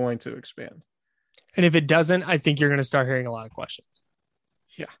expand. And if it doesn't, I think you're going to start hearing a lot of questions.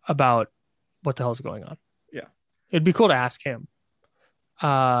 Yeah. About what the hell is going on. Yeah. It'd be cool to ask him.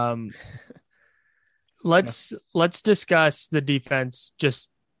 let's discuss the defense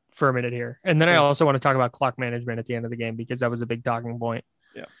just for a minute here. And then I also want to talk about clock management at the end of the game, because that was a big talking point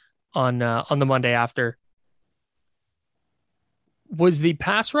on the Monday after. Was the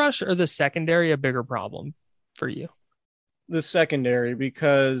pass rush or the secondary a bigger problem for you? The secondary,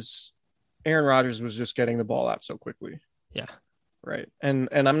 because Aaron Rodgers was just getting the ball out so quickly. Yeah. Right. And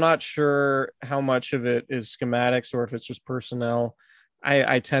I'm not sure how much of it is schematics or if it's just personnel.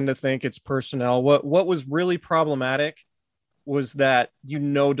 I tend to think it's personnel. What was really problematic was that,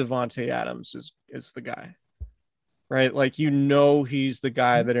 Devontae Adams is the guy, right? Like, he's the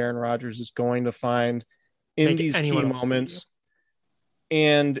guy that Aaron Rodgers is going to find in these key moments.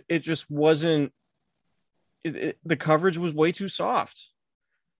 And it just wasn't, the coverage was way too soft.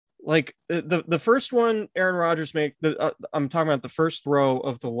 Like the first one, Aaron Rodgers I'm talking about the first throw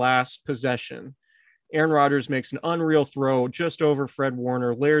of the last possession. Aaron Rodgers makes an unreal throw just over Fred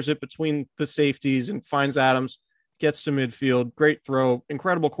Warner, layers it between the safeties and finds Adams, gets to midfield. Great throw.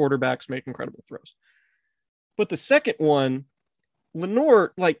 Incredible quarterbacks make incredible throws. But the second one,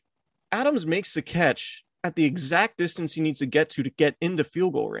 Lenoir, Adams makes the catch at the exact distance he needs to get into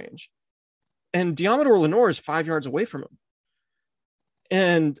field goal range. And Deommodore Lenoir is 5 yards away from him.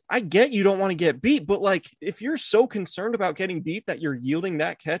 And I get you don't want to get beat, but if you're so concerned about getting beat that you're yielding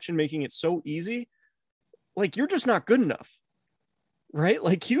that catch and making it so easy, you're just not good enough, right?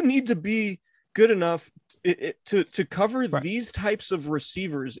 You need to be good enough to cover these types of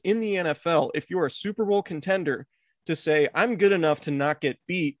receivers in the NFL. If you're a Super Bowl contender, to say, I'm good enough to not get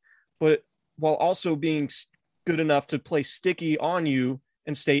beat, but while also being good enough to play sticky on you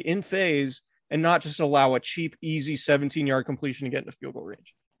and stay in phase and not just allow a cheap, easy 17-yard completion to get into field goal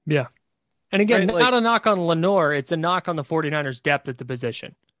range. Yeah. And again, not a knock on Lenoir. It's a knock on the 49ers' depth at the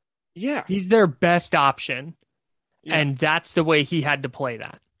position. Yeah. He's their best option. Yeah. And that's the way he had to play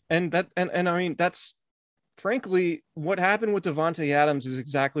that. And I mean, that's frankly what happened with Devontae Adams is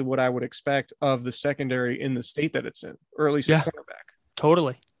exactly what I would expect of the secondary in the state that it's in, or at least the cornerback.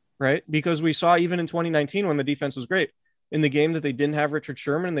 Totally. Right. Because we saw even in 2019 when the defense was great, in the game that they didn't have Richard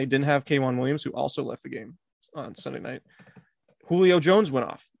Sherman and they didn't have K'Waun Williams, who also left the game on Sunday night, Julio Jones went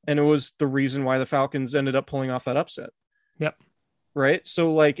off. And it was the reason why the Falcons ended up pulling off that upset. Yep. Right.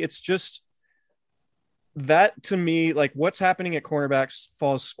 So it's just that, to me, what's happening at cornerbacks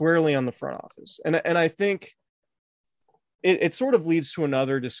falls squarely on the front office. And I think it sort of leads to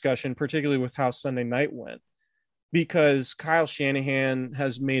another discussion, particularly with how Sunday night went, because Kyle Shanahan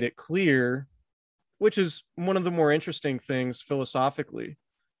has made it clear, which is one of the more interesting things philosophically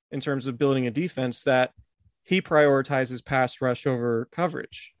in terms of building a defense, that he prioritizes pass rush over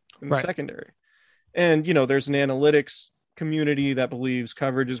coverage in the secondary. And, there's an analytics community that believes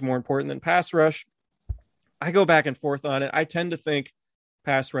coverage is more important than pass rush. I go back and forth on it. I tend to think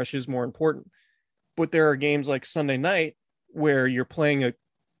pass rush is more important, but there are games like Sunday night where you're playing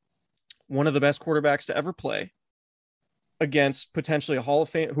one of the best quarterbacks to ever play against potentially a Hall of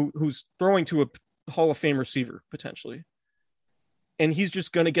Fame who's throwing to a Hall of Fame receiver potentially. And he's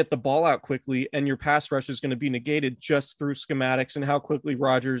just going to get the ball out quickly, and your pass rush is going to be negated just through schematics and how quickly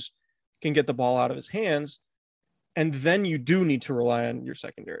Rodgers can get the ball out of his hands. And then you do need to rely on your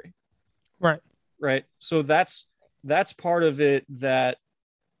secondary. Right. So that's part of it that,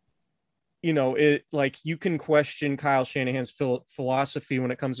 you can question Kyle Shanahan's philosophy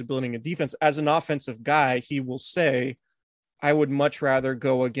when it comes to building a defense. As an offensive guy, he will say, I would much rather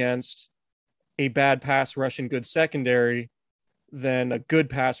go against a bad pass rush and good secondary than a good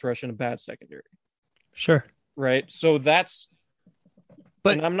pass rush and a bad secondary. Sure. Right. So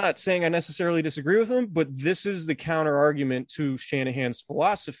and I'm not saying I necessarily disagree with him, but this is the counter argument to Shanahan's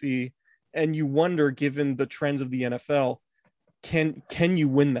philosophy. And you wonder, given the trends of the NFL, can you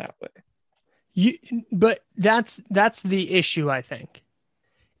win that way? But that's the issue, I think,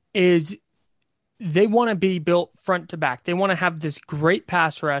 is they want to be built front to back. They want to have this great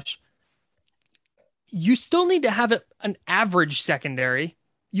pass rush. You still need to have an average secondary.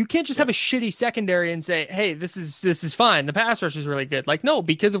 You can't just have a shitty secondary and say, hey, this is fine. The pass rush is really good. No,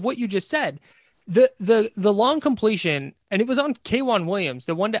 because of what you just said. The long completion, and it was on K'Waun Williams,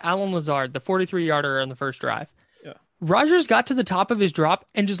 the one to Alan Lazard, the 43-yarder on the first drive. Yeah. Rodgers got to the top of his drop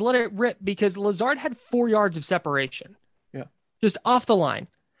and just let it rip because Lazard had 4 yards of separation. Yeah. Just off the line.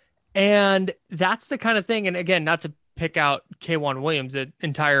 And that's the kind of thing, and again, not to pick out K'Waun Williams, the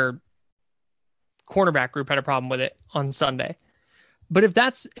entire cornerback group had a problem with it on Sunday. But if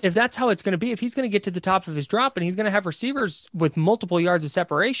that's how it's going to be, if he's going to get to the top of his drop and he's going to have receivers with multiple yards of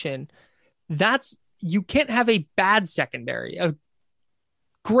separation, you can't have a bad secondary. A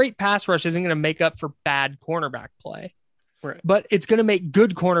great pass rush isn't going to make up for bad cornerback play, right? But it's going to make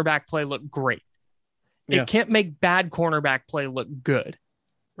good cornerback play look great. It can't make bad cornerback play look good.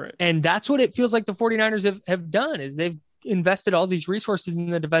 Right. And that's what it feels like the 49ers have done is they've invested all these resources in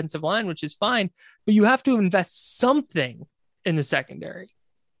the defensive line, which is fine, but you have to invest something in the secondary.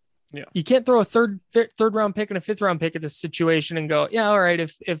 Yeah. You can't throw a third round pick and a 5th round pick at this situation and go, yeah, all right,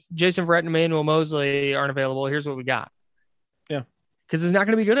 if Jason Verrett and Emmanuel Mosley aren't available, here's what we got. Yeah. Because it's not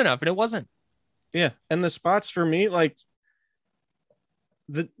going to be good enough. And it wasn't. Yeah. And the spots for me, like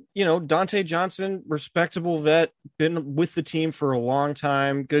Dante Johnson, respectable vet, been with the team for a long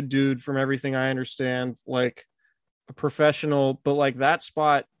time, good dude from everything I understand, like a professional, but like that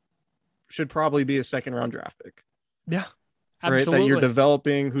spot should probably be a 2nd round draft pick. Yeah. Absolutely. Right, that you're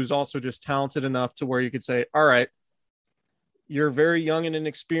developing, who's also just talented enough to where you could say, all right, you're very young and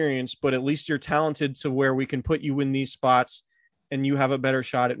inexperienced, but at least you're talented to where we can put you in these spots and you have a better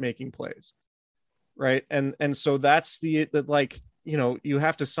shot at making plays. Right. And so that's the like, you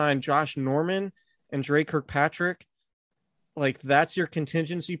have to sign Josh Norman and Dre Kirkpatrick. Like that's your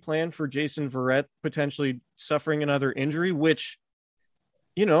contingency plan for Jason Verrett potentially suffering another injury, which,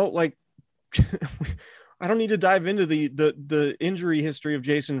 like I don't need to dive into the injury history of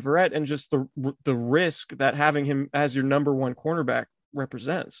Jason Verrett and just the risk that having him as your number 1 cornerback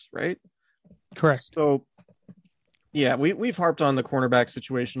represents, right? Correct. So, yeah, we've harped on the cornerback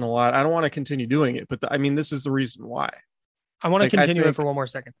situation a lot. I don't want to continue doing it, but this is the reason why. I want to continue it for one more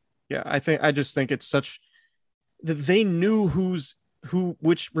second. Yeah, I just think it's such that they knew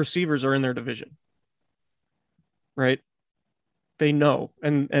which receivers are in their division, right? They know,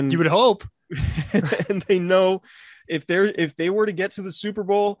 and you would hope. And they know if they were to get to the Super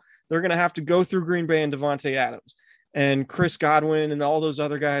Bowl, they're going to have to go through Green Bay and Devontae Adams and Chris Godwin and all those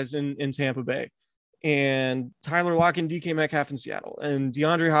other guys in Tampa Bay and Tyler Lockett and DK Metcalf in Seattle and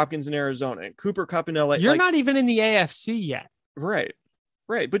DeAndre Hopkins in Arizona and Cooper Kupp in LA. You're not even in the AFC yet. Right.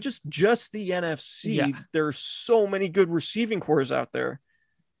 But just the NFC, yeah. There's so many good receiving cores out there.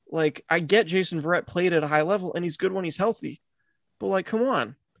 Like I get Jason Verrett played at a high level and he's good when he's healthy, but like, come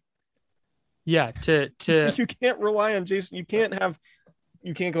on. Yeah, you can't rely on Jason. You can't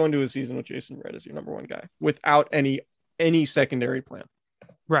go into a season with Jason Verrett as your number 1 guy without any secondary plan.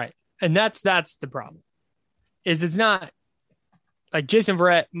 Right. And that's the problem. Is it's not like Jason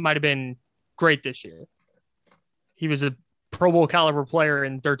Verrett might have been great this year. He was a Pro Bowl caliber player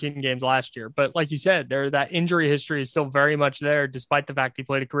in 13 games last year, but like you said, that injury history is still very much there despite the fact he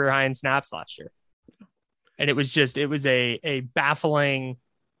played a career high in snaps last year. And it was a baffling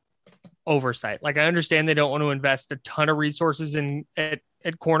oversight. Like I understand they don't want to invest a ton of resources at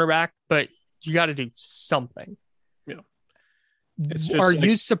cornerback, but you got to do something. Yeah. Are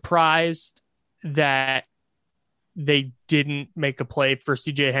you surprised that they didn't make a play for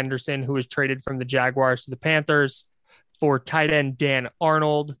CJ Henderson, who was traded from the Jaguars to the Panthers, for tight end Dan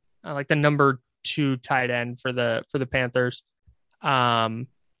Arnold, like the number 2 tight end for the Panthers, and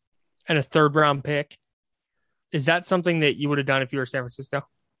a 3rd round pick? Is that something that you would have done if you were San Francisco?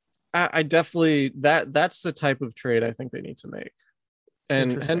 I definitely that's the type of trade I think they need to make.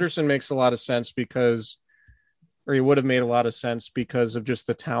 And Henderson makes a lot of sense he would have made a lot of sense because of just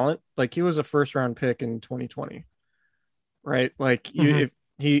the talent. Like he was a 1st round pick in 2020, right? Like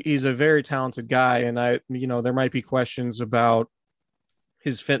he's a very talented guy. And there might be questions about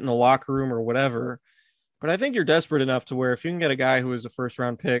his fit in the locker room or whatever, but I think you're desperate enough to where if you can get a guy who is a 1st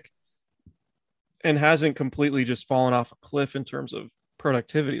round pick and hasn't completely just fallen off a cliff in terms of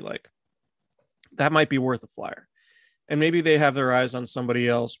productivity, like that might be worth a flyer. And maybe they have their eyes on somebody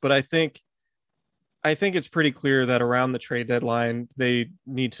else, but I think it's pretty clear that around the trade deadline they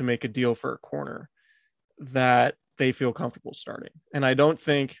need to make a deal for a corner that they feel comfortable starting. And I don't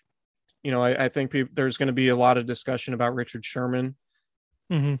think I think there's going to be a lot of discussion about Richard Sherman.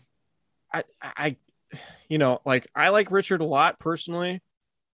 Mm-hmm. I like Richard a lot personally.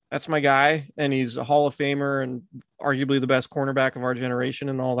 That's my guy, and he's a Hall of Famer and arguably the best cornerback of our generation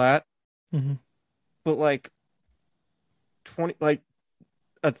and all that. Mm-hmm. But like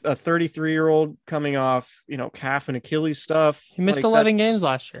a 33-year-old coming off, calf and Achilles stuff. He missed 11 games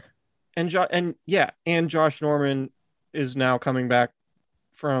last year. And Josh Norman is now coming back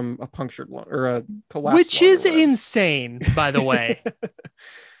from a punctured lung or a collapsed which is insane, by the way.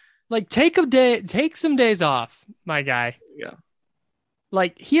 Like take some days off, my guy. Yeah.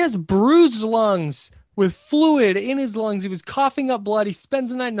 Like he has bruised lungs with fluid in his lungs. He was coughing up blood. He spends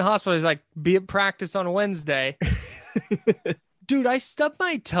the night in the hospital. He's like, be at practice on Wednesday. Dude, I stubbed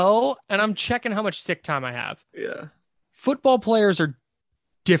my toe and I'm checking how much sick time I have. Yeah. Football players are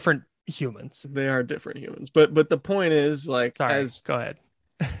different humans. They are different humans. But the point is, like, go ahead.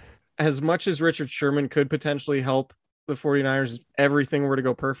 As much as Richard Sherman could potentially help the 49ers if everything were to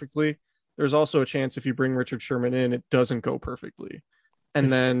go perfectly, there's also a chance if you bring Richard Sherman in, it doesn't go perfectly.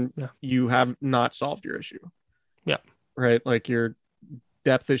 And then you have not solved your issue. Yeah. Right. Like your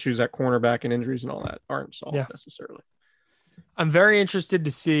depth issues at cornerback and injuries and all that aren't solved necessarily. I'm very interested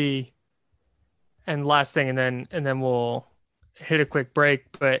to see. And last thing, and then we'll hit a quick break,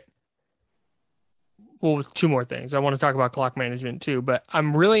 but two more things. I want to talk about clock management too, but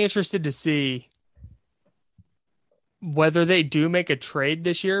I'm really interested to see whether they do make a trade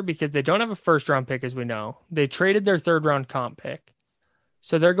this year, because they don't have a first round pick, as we know. They traded their third round comp pick.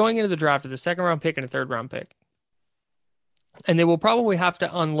 So they're going into the draft with a second round pick and a third round pick. And they will probably have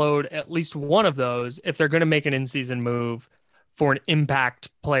to unload at least one of those if they're going to make an in-season move for an impact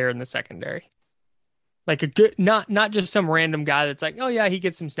player in the secondary. Like a good, not just some random guy that's like, oh yeah, he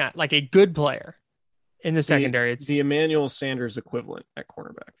gets some snaps, like a good player in the secondary. It's the Emmanuel Sanders equivalent at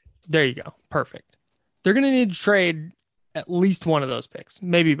cornerback. There you go. Perfect. They're going to need to trade at least one of those picks,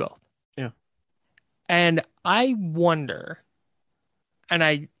 maybe both. Yeah. And I wonder, and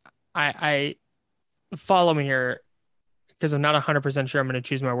I follow me here because I'm not 100% sure I'm going to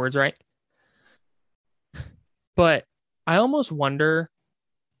choose my words right. But I almost wonder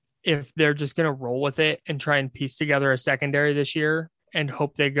if they're just going to roll with it and try and piece together a secondary this year and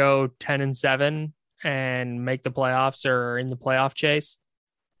hope they go 10-7 and make the playoffs or in the playoff chase.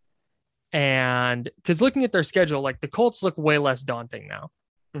 And because looking at their schedule, like the Colts look way less daunting now.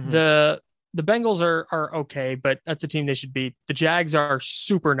 Mm-hmm. The Bengals are okay, but that's a team they should beat. The Jags are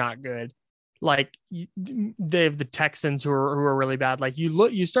super not good. Like they have the Texans who are really bad. Like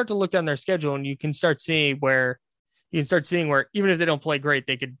you start to look down their schedule and you can start seeing where even if they don't play great,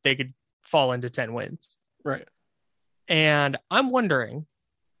 they could fall into 10 wins. Right. And I'm wondering,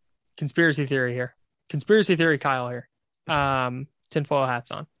 conspiracy theory Kyle here, tinfoil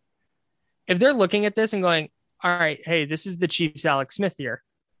hats on. If they're looking at this and going, all right, hey, this is the Chiefs' Alex Smith year,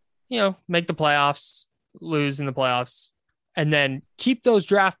 make the playoffs, lose in the playoffs, and then keep those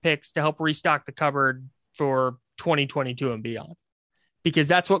draft picks to help restock the cupboard for 2022 and beyond, because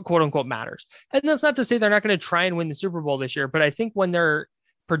that's what quote unquote matters. And that's not to say they're not going to try and win the Super Bowl this year, but I think when they're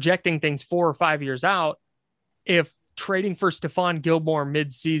projecting things 4 or 5 years out, if trading for Stephon Gilmore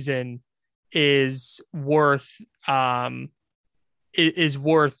mid-season is worth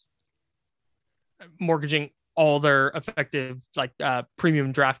mortgaging all their effective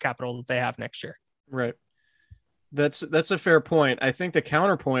premium draft capital that they have next year. Right. That's a fair point. I think the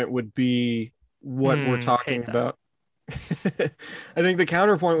counterpoint would be what we're talking about. I think the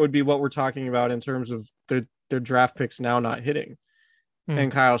counterpoint would be what we're talking about in terms of their draft picks now not hitting.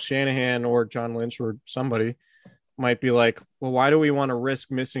 And Kyle Shanahan or John Lynch or somebody might be like, well, why do we want to risk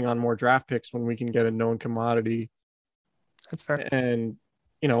missing on more draft picks when we can get a known commodity? That's fair. And,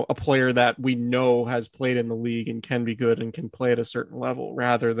 a player that we know has played in the league and can be good and can play at a certain level,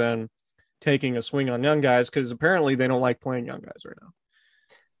 rather than taking a swing on young guys, because apparently they don't like playing young guys right now.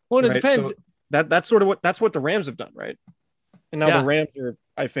 Well, it depends. So that's sort of that's what the Rams have done, right? And now the Rams are,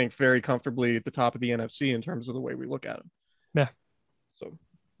 I think, very comfortably at the top of the NFC in terms of the way we look at them. Yeah. So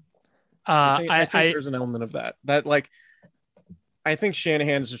I think there's an element of that. I think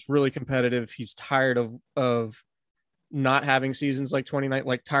Shanahan's just really competitive. He's tired of not having seasons like 29,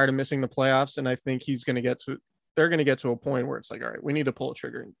 like tired of missing the playoffs. And I think they're going to get to a point where it's like, all right, we need to pull a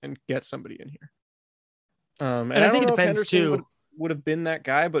trigger and get somebody in here. And I think it depends too. Would have been that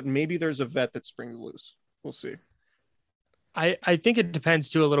guy, but maybe there's a vet that springs loose. We'll see. I think it depends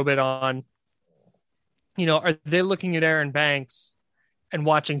too a little bit on, are they looking at Aaron Banks and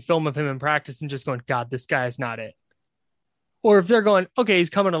watching film of him in practice and just going, God, this guy is not it. Or if they're going, okay,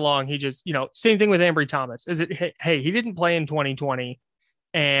 he's coming along. He just, same thing with Ambry Thomas. Is it, hey, he didn't play in 2020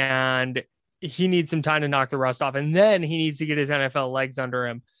 and he needs some time to knock the rust off. And then he needs to get his NFL legs under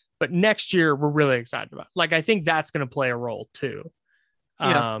him. But next year we're really excited about. I think that's going to play a role too.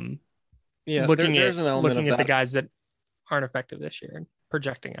 Looking at the guys that aren't effective this year and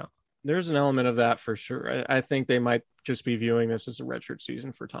projecting out. There's an element of that for sure. I think they might just be viewing this as a redshirt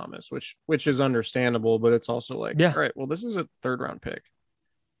season for Thomas, which is understandable, but it's also all right, well, this is a 3rd round pick.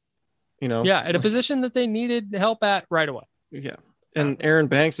 At a position that they needed help at right away. Yeah. And Aaron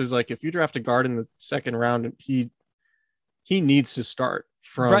Banks is like, if you draft a guard in the 2nd round, he needs to start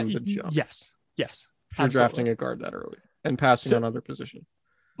from the jump. Yes. If you're drafting a guard that early and passing on other positions.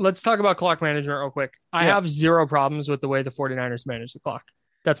 Let's talk about clock management real quick. I have zero problems with the way the 49ers manage the clock.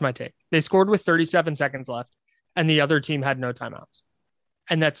 That's my take. They scored with 37 seconds left and the other team had no timeouts.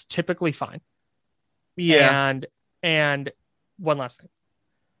 And that's typically fine. Yeah. And one last thing.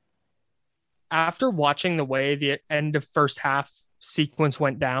 After watching the way the end of first half sequence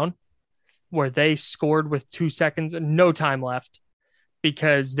went down, where they scored with 2 seconds and no time left,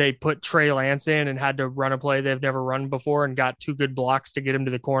 because they put Trey Lance in and had to run a play they've never run before and got 2 good blocks to get him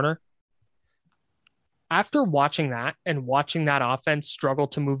to the corner. After watching that and watching that offense struggle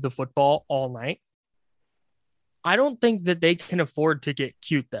to move the football all night, I don't think that they can afford to get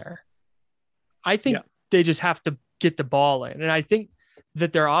cute there. I think they just have to get the ball in. And I think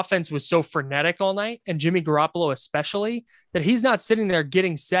that their offense was so frenetic all night, and Jimmy Garoppolo especially, that he's not sitting there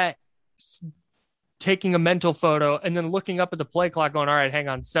getting set, taking a mental photo, and then looking up at the play clock going, all right, hang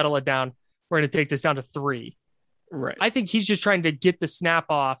on, settle it down. We're going to take this down to 3. Right. I think he's just trying to get the snap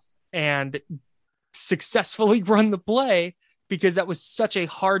off and successfully run the play, because that was such a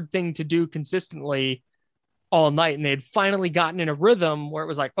hard thing to do consistently all night. And they had finally gotten in a rhythm where it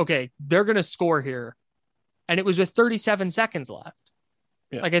was like, okay, they're going to score here. And it was with 37 seconds left.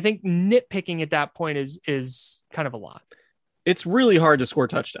 Yeah. Like, I think nitpicking at that point is kind of a lot. It's really hard to score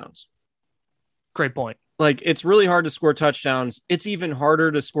touchdowns. Great point. Like, it's really hard to score touchdowns. It's even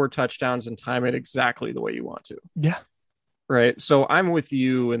harder to score touchdowns and time it exactly the way you want to. Yeah. Right. So I'm with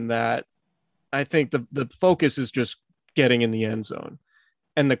you in that. I think the focus is just getting in the end zone,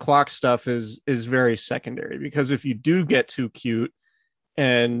 and the clock stuff is very secondary, because if you do get too cute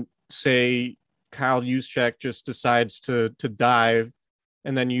and say Kyle Juszczyk just decides to dive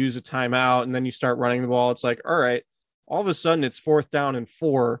and then you use a timeout and then you start running the ball, it's like, all right, all of a sudden it's 4th down and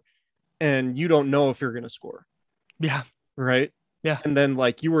 4 and you don't know if you're going to score. Yeah. Right. Yeah. And then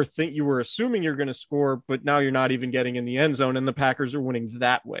like you were assuming you're going to score, but now you're not even getting in the end zone, and the Packers are winning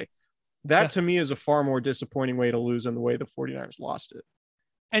that way. That to me is a far more disappointing way to lose than the way the 49ers lost it.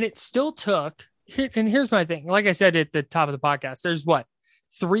 And it still took, and here's my thing. Like I said at the top of the podcast, there's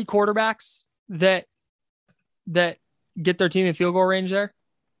 3 quarterbacks that get their team in field goal range there.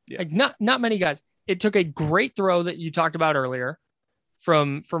 Yeah. Like not many guys. It took a great throw that you talked about earlier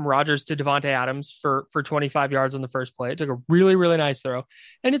from Rodgers to Devontae Adams for 25 yards on the first play. It took a really, really nice throw,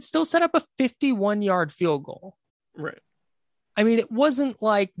 and it still set up a 51-yard field goal. Right. I mean, it wasn't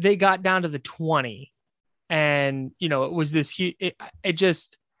like they got down to the 20 and, it was this huge, it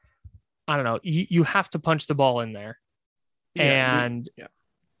just, I don't know. You have to punch the ball in there. Yeah, and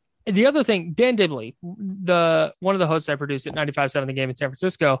the other thing, Dan Dibley, one of the hosts I produced at 95.7 The Game in San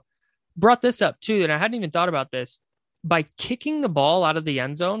Francisco, brought this up too. And I hadn't even thought about this. By kicking the ball out of the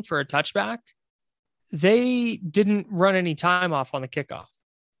end zone for a touchback, they didn't run any time off on the kickoff.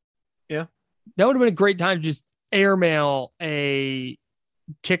 Yeah. That would have been a great time to just airmail a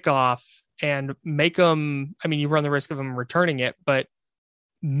kickoff and make them, I mean, you run the risk of them returning it, but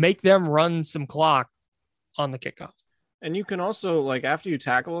make them run some clock on the kickoff. And you can also, like, after you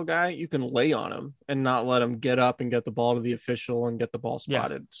tackle a guy, you can lay on him and not let him get up and get the ball to the official and get the ball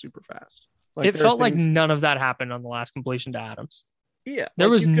spotted super fast. Like, it felt like none of that happened on the last completion to Adams. Yeah. There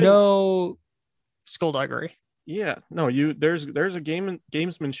was no skullduggery. Yeah, no, there's a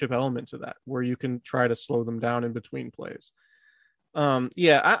gamesmanship element to that where you can try to slow them down in between plays. I'm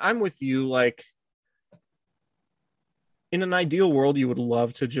with you. Like, in an ideal world, you would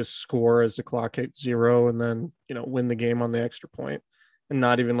love to just score as the clock hits 0 and then, win the game on the extra point and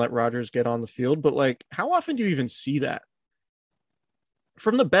not even let Rodgers get on the field. But like, how often do you even see that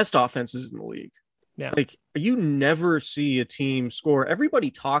from the best offenses in the league? Yeah. Like, you never see a team score. Everybody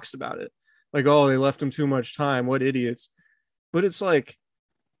talks about it. Like, oh, they left him too much time. What idiots. But it's like,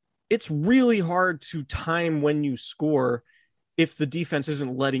 it's really hard to time when you score if the defense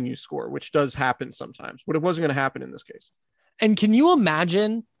isn't letting you score, which does happen sometimes, but it wasn't going to happen in this case. And can you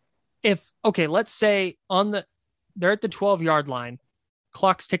imagine if, okay, let's say they're at the 12-yard line,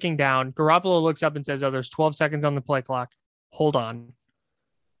 clock's ticking down. Garoppolo looks up and says, oh, there's 12 seconds on the play clock. Hold on.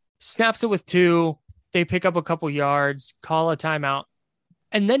 Snaps it with 2. They pick up a couple yards, call a timeout,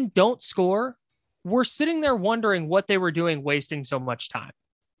 and then don't score. We're sitting there wondering what they were doing, wasting so much time.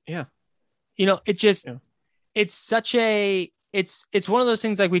 Yeah. It's such it's one of those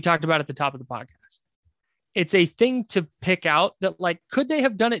things like we talked about at the top of the podcast. It's a thing to pick out that, like, could they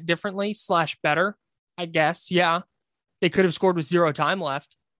have done it differently / better? I guess. Yeah. They could have scored with 0 time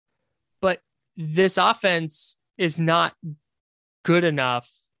left, but this offense is not good enough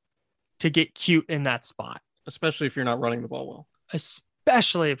to get cute in that spot. Especially if you're not running the ball well.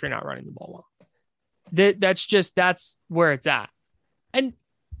 Especially if you're not running the ball well. That's where it's at. And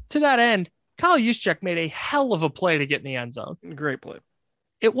to that end, Kyle Juszczyk made a hell of a play to get in the end zone. Great play.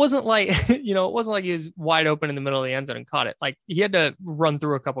 It wasn't like, it wasn't like he was wide open in the middle of the end zone and caught it. Like, he had to run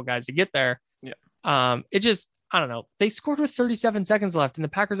through a couple guys to get there. Yeah. It just, I don't know. They scored with 37 seconds left and the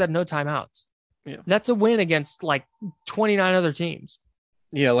Packers had no timeouts. Yeah. That's a win against like 29 other teams.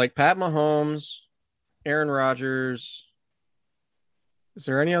 Yeah. Like Pat Mahomes, Aaron Rodgers. Is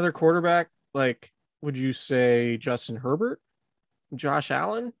there any other quarterback? Like, would you say Justin Herbert? Josh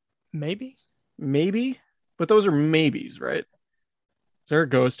Allen? Maybe. But those are maybes, right? Is there a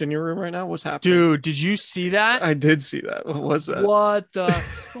ghost in your room right now? What's happening? Dude, did you see that? I did see that. What was that? What the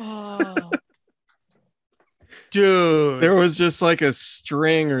fuck? Dude. There was just like a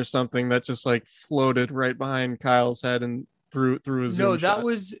string or something that just like floated right behind Kyle's head and through his No, that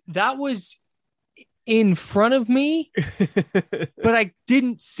was in front of me, but I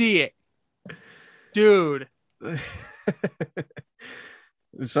didn't see it. Dude.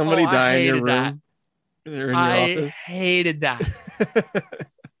 Did somebody die in your room? That. Or in your I office? hated that.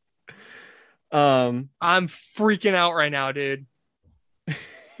 I'm freaking out right now, dude.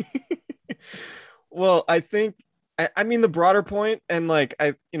 Well, I think I mean the broader point, and like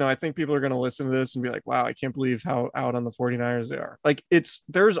I think people are going to listen to this and be like, wow, I can't believe how out on the 49ers they are. Like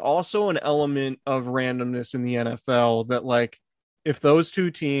there's also an element of randomness in the NFL that, like, if those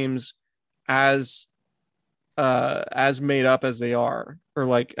two teams as made up as they are, or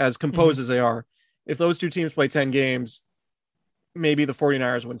like as composed as they are, if those two teams play 10 games, maybe the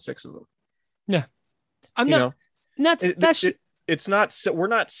 49ers win 6 of them. Yeah. It's not, we're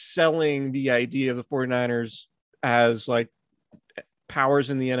not selling the idea of the 49ers as like powers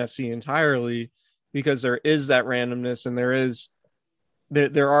in the NFC entirely, because there is that randomness, and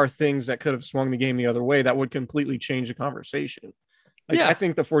there are things that could have swung the game the other way that would completely change the conversation. Like, I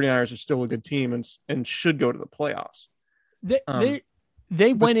think the 49ers are still a good team and should go to the playoffs.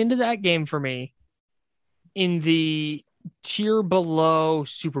 They went into that game for me in the tier below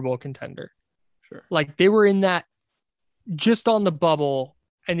Super Bowl contender. Sure. Like, they were in that just on the bubble,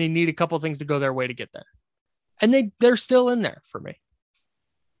 and they need a couple things to go their way to get there. And they're still in there for me.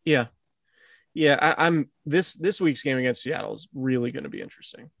 Yeah. Yeah. I'm this week's game against Seattle is really going to be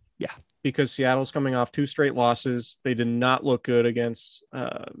interesting. Yeah. Because Seattle's coming off 2 straight losses. They did not look good against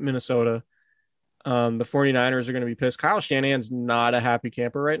Minnesota. The 49ers are going to be pissed. Kyle Shanahan's not a happy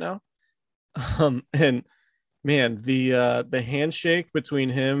camper right now. And man, the handshake between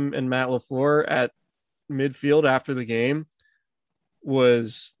him and Matt LaFleur at midfield after the game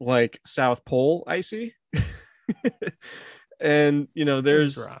was like South Pole icy. And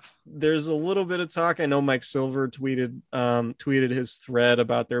there's a little bit of talk. I know Mike Silver tweeted his thread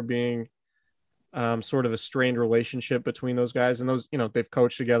about there being sort of a strained relationship between those guys, and those, they've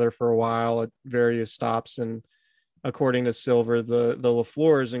coached together for a while at various stops. And according to Silver, the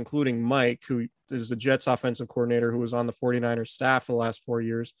LaFleurs, including Mike, who is the Jets offensive coordinator, who was on the 49ers staff for the last 4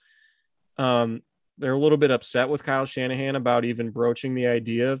 years, they're a little bit upset with Kyle Shanahan about even broaching the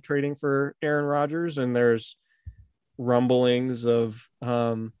idea of trading for Aaron Rodgers. And there's rumblings of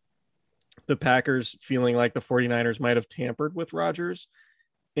the Packers feeling like the 49ers might have tampered with Rodgers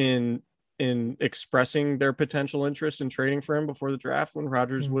in expressing their potential interest in trading for him before the draft, when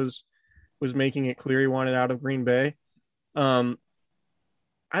Rodgers was making it clear he wanted out of Green Bay. I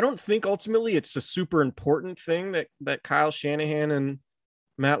don't think ultimately it's a super important thing that Kyle Shanahan and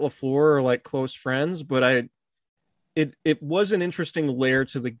Matt LaFleur are like close friends, but it was an interesting layer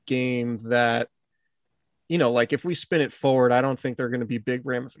to the game that, like if we spin it forward, I don't think there are going to be big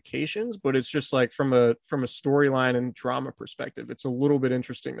ramifications, but it's just like from a storyline and drama perspective, it's a little bit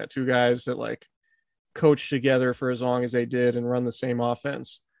interesting that two guys that like coached together for as long as they did and run the same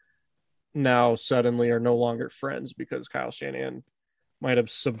offense now suddenly are no longer friends because Kyle Shanahan might have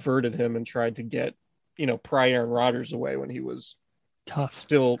subverted him and tried to get, pry Aaron Rodgers away when he was tough,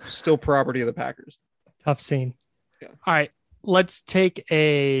 still property of the Packers. Tough scene. Yeah. All right, let's take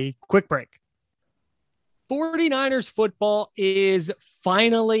a quick break. 49ers football is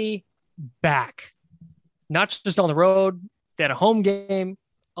finally back. Not just on the road. They had a home game.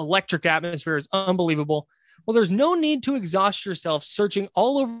 Electric atmosphere is unbelievable. Well, there's no need to exhaust yourself searching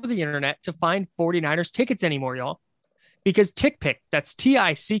all over the internet to find 49ers tickets anymore, y'all. Because TickPick, that's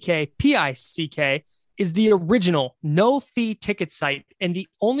TickPick, is the original no-fee ticket site, and the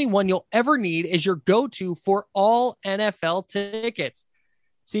only one you'll ever need is your go-to for all NFL tickets.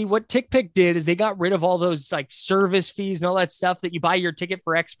 See, what TickPick did is they got rid of all those like service fees and all that stuff that you buy your ticket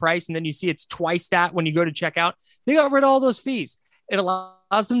for X price and then you see it's twice that when you go to check out. They got rid of all those fees. It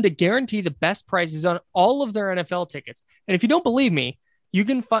allows them to guarantee the best prices on all of their NFL tickets. And if you don't believe me,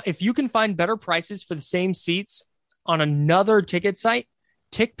 if you can find better prices for the same seats on another ticket site,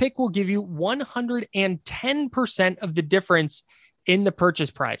 TickPick will give you 110% of the difference in the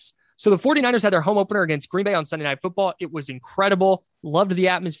purchase price. So the 49ers had their home opener against Green Bay on Sunday Night Football. It was incredible. Loved the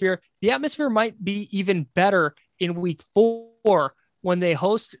atmosphere. The atmosphere might be even better in week 4 when they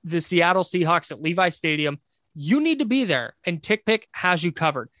host the Seattle Seahawks at Levi Stadium. You need to be there, and TickPick has you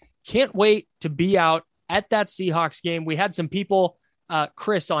covered. Can't wait to be out at that Seahawks game. We had some people,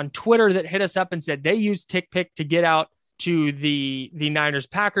 Chris, on Twitter that hit us up and said they used TickPick to get out to the Niners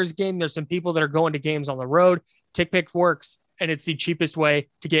Packers game. There's some people that are going to games on the road. TickPick works, and it's the cheapest way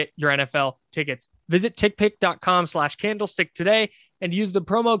to get your NFL tickets. Visit tickpick.com/candlestick today and use the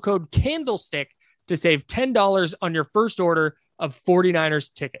promo code Candlestick to save $10 on your first order of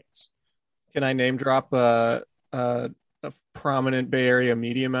 49ers tickets. Can I name drop a prominent Bay Area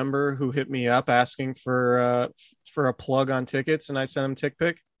media member who hit me up asking for a plug on tickets, and I sent him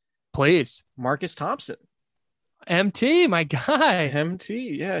TickPick? Please. Marcus Thompson. MT, my guy.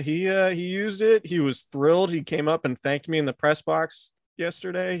 MT, yeah, he used it. He was thrilled. He came up and thanked me in the press box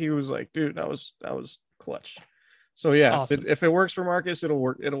yesterday. He was like, "Dude, that was clutch." So yeah, awesome. if it works for Marcus, it'll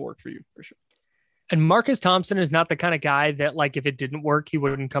work for you for sure. And Marcus Thompson is not the kind of guy that, like, if it didn't work, he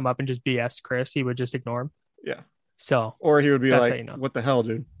wouldn't come up and just BS Chris. He would just ignore him. Yeah. So, or he would be like, "What the hell,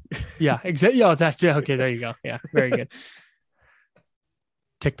 dude?" Yeah, exactly. Oh, that's okay. There you go. Yeah, very good.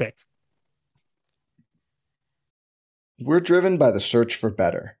 TickPick. We're driven by the search for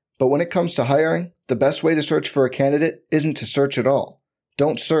better. But when it comes to hiring, the best way to search for a candidate isn't to search at all.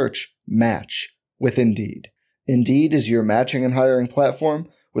 Don't search, match with Indeed. Indeed is your matching and hiring platform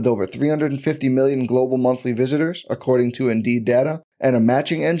with over 350 million global monthly visitors, according to Indeed data, and a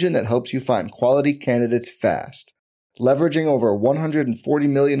matching engine that helps you find quality candidates fast. Leveraging over 140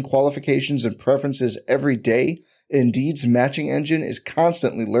 million qualifications and preferences every day, Indeed's matching engine is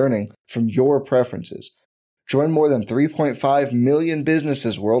constantly learning from your preferences. Join more than 3.5 million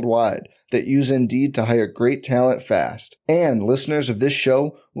businesses worldwide that use Indeed to hire great talent fast. And listeners of this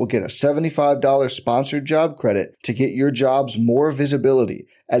show will get a $75 sponsored job credit to get your jobs more visibility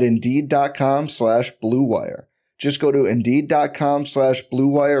at Indeed.com/Blue Wire. Just go to Indeed.com/Blue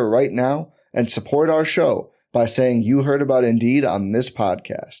Wire right now and support our show by saying you heard about Indeed on this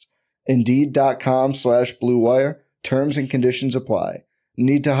podcast. Indeed.com/Blue Wire. Terms and conditions apply.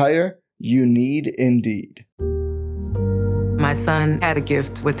 Need to hire? You need Indeed. My son had a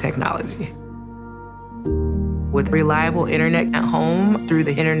gift with technology. With reliable internet at home through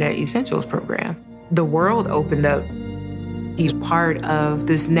the Internet Essentials program, the world opened up. He's part of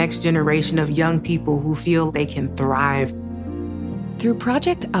this next generation of young people who feel they can thrive. Through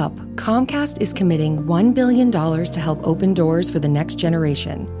Project UP, Comcast is committing $1 billion to help open doors for the next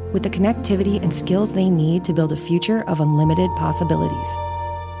generation with the connectivity and skills they need to build a future of unlimited possibilities.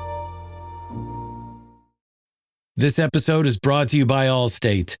 This episode is brought to you by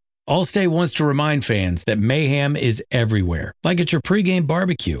Allstate. Allstate wants to remind fans that mayhem is everywhere, like at your pregame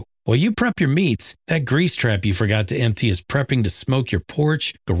barbecue. While you prep your meats, that grease trap you forgot to empty is prepping to smoke your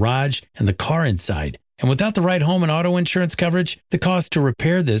porch, garage, and the car inside. And without the right home and auto insurance coverage, the cost to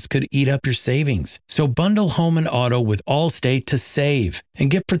repair this could eat up your savings. So bundle home and auto with Allstate to save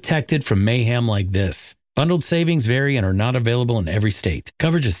and get protected from mayhem like this. Bundled savings vary and are not available in every state.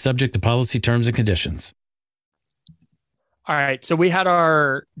 Coverage is subject to policy terms and conditions. All right. So we had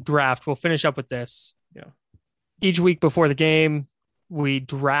our draft. We'll finish up with this. Yeah. Each week before the game, we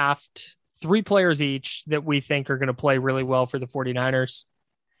draft 3 players each that we think are going to play really well for the 49ers.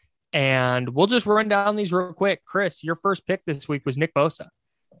 And we'll just run down these real quick. Chris, your first pick this week was Nick Bosa.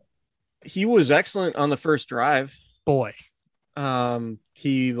 He was excellent on the first drive. Boy.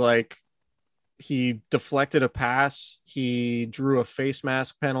 He deflected a pass. He drew a face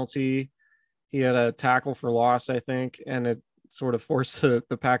mask penalty. He had a tackle for loss, I think, and it sort of forced the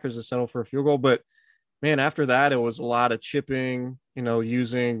Packers to settle for a field goal. But, man, after that, it was a lot of chipping,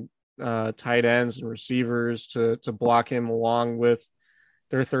 using tight ends and receivers to block him along with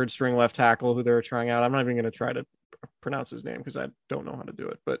their third string left tackle who they were trying out. I'm not even going to try to pronounce his name because I don't know how to do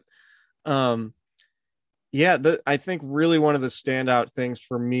it. But, I think really one of the standout things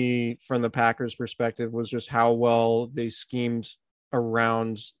for me from the Packers perspective was just how well they schemed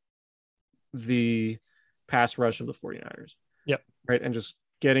around the pass rush of the 49ers. Yep. Right. And just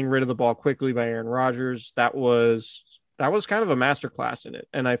getting rid of the ball quickly by Aaron Rodgers. That was kind of a masterclass in it.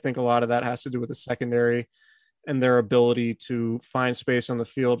 And I think a lot of that has to do with the secondary and their ability to find space on the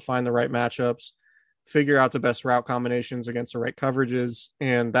field, find the right matchups, figure out the best route combinations against the right coverages.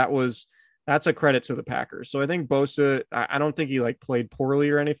 And that's a credit to the Packers. So I think Bosa, I don't think he played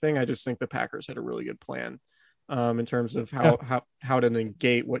poorly or anything. I just think the Packers had a really good plan in terms of how to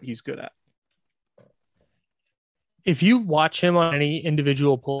negate what he's good at. If you watch him on any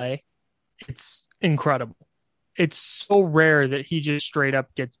individual play, it's incredible. It's so rare that he just straight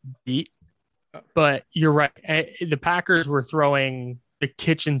up gets beat. But you're right. The Packers were throwing the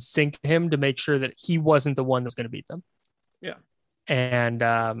kitchen sink at him to make sure that he wasn't the one that was going to beat them. Yeah. And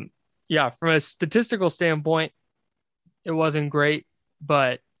from a statistical standpoint, it wasn't great,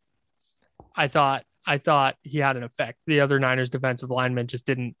 but I thought he had an effect. The other Niners defensive linemen just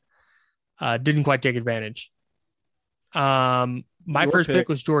didn't quite take advantage. My Your first pick. pick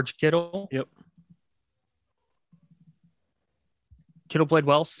was George Kittle. Yep. Kittle played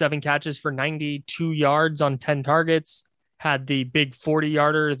well, 7 catches for 92 yards on 10 targets, had the big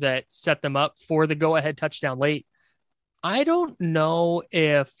 40-yarder that set them up for the go-ahead touchdown late. I don't know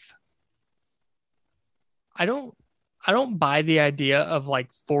if I don't buy the idea of like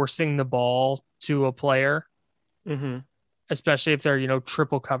forcing the ball to a player, especially if they're,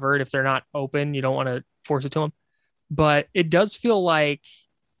 triple covered. If they're not open, you don't want to force it to them. But it does feel like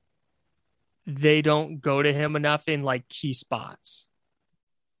they don't go to him enough in like key spots,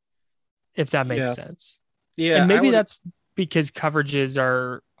 if that makes sense. Yeah. And maybe that's because coverages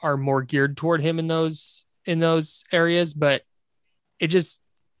are more geared toward him in those areas, but it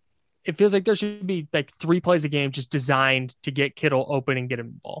feels like there should be like 3 plays a game just designed to get Kittle open and get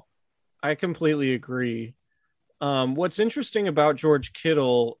him the ball. I completely agree. What's interesting about George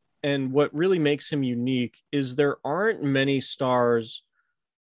Kittle and what really makes him unique is there aren't many stars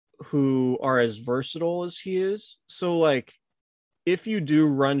who are as versatile as he is. So like if you do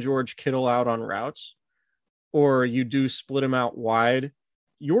run George Kittle out on routes or you do split him out wide,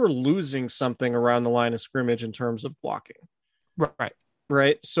 you're losing something around the line of scrimmage in terms of blocking.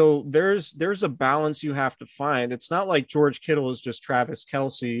 Right. So there's a balance you have to find. It's not like George Kittle is just Travis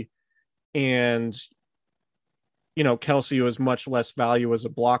Kelce and, Kelce has much less value as a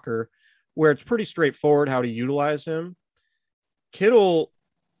blocker, where it's pretty straightforward how to utilize him. Kittle,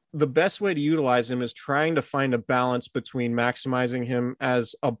 the best way to utilize him is trying to find a balance between maximizing him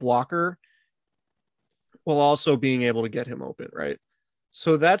as a blocker while also being able to get him open. Right.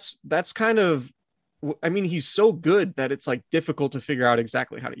 So that's kind of, he's so good that it's like difficult to figure out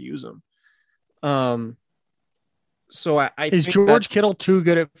exactly how to use him. So I is think George Kittle too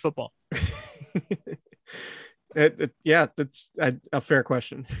good at football? That's a fair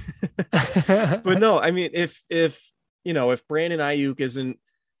question. But no, if Brandon Ayuk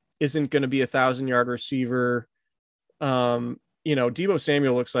isn't going to be 1,000-yard receiver, Deebo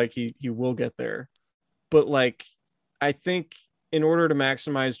Samuel looks like he will get there. But like, I think in order to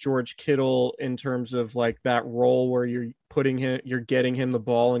maximize George Kittle in terms of like that role where you're getting him the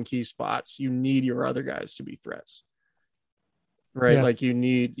ball in key spots, you need your other guys to be threats, right? Yeah. Like you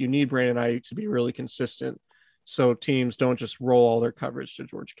need Brandon Ayuk to be really consistent, so teams don't just roll all their coverage to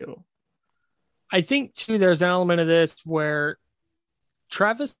George Kittle. I think too, there's an element of this where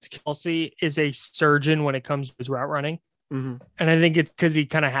Travis Kelce is a surgeon when it comes to his route running. Mm-hmm. And I think it's because he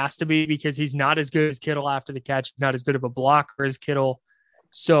kind of has to be, because he's not as good as Kittle after the catch. He's not as good of a blocker as Kittle.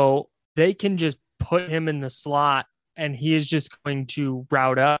 So they can just put him in the slot and he is just going to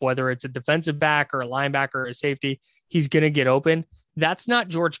route up, whether it's a defensive back or a linebacker or a safety, he's going to get open. That's not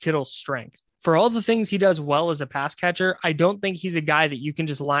George Kittle's strength. For all the things he does well as a pass catcher, I don't think he's a guy that you can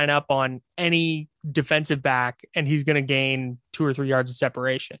just line up on any defensive back and he's going to gain 2 or 3 yards of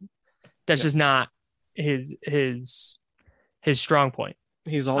separation. That's just not his strong point.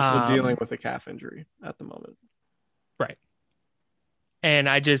 He's also dealing with a calf injury at the moment. Right. And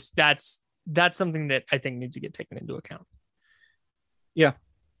that's something that I think needs to get taken into account. Yeah.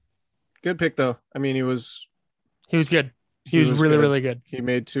 Good pick though. He was good. He was really, good. Really good. He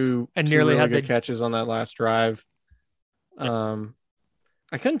made two nearly really had good catches on that last drive. I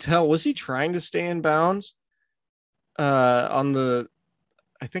couldn't tell. Was he trying to stay in bounds?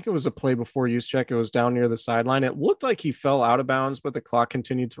 I think it was a play before use check. It was down near the sideline. It looked like he fell out of bounds, but the clock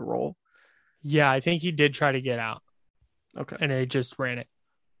continued to roll. Yeah, I think he did try to get out. Okay. And they just ran it.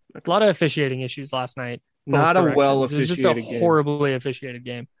 Okay. A lot of officiating issues last night. Not a well officiated game. It was just a horribly officiated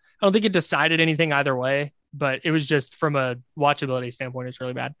game. I don't think it decided anything either way, but it was just from a watchability standpoint, it's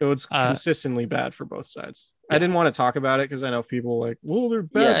really bad. It was consistently bad for both sides. Yeah. I didn't want to talk about it because I know people like, well, they're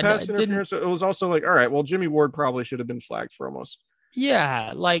bad pass interference. It was also like, all right, well, Jimmy Ward probably should have been flagged for almost.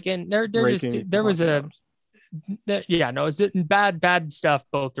 Yeah, like, and there was it's bad stuff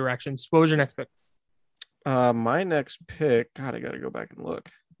both directions. What was your next pick? My next pick, God, I got to go back and look.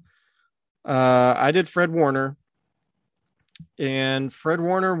 I did Fred Warner, and Fred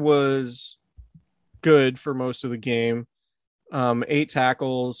Warner was good for most of the game. 8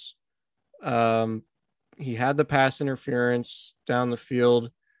 tackles. He had the pass interference down the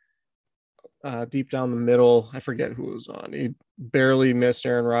field, deep down the middle. I forget who it was on. He barely missed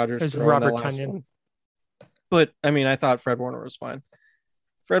Aaron Rodgers. It was Robert Tonyan. But I thought Fred Warner was fine.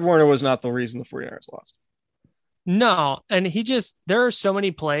 Fred Warner was not the reason the 49ers lost. No, and there are so many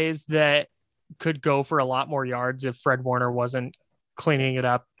plays that could go for a lot more yards if Fred Warner wasn't cleaning it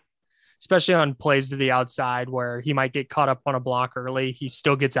up, especially on plays to the outside where he might get caught up on a block early. He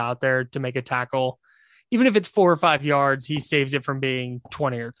still gets out there to make a tackle. Even if it's 4 or 5 yards, he saves it from being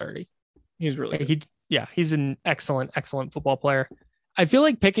 20 or 30. He's really good. Yeah, he's an excellent football player. I feel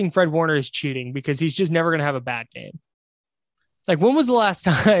like picking Fred Warner is cheating because he's just never going to have a bad game. Like, when was the last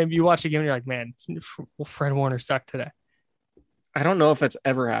time you watched a game and you're like, man, Fred Warner sucked today? I don't know if that's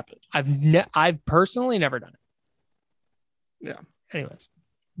ever happened. I've personally never done it. Yeah. Anyways,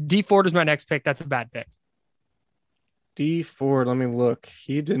 D Ford is my next pick. That's a bad pick. D Ford, let me look.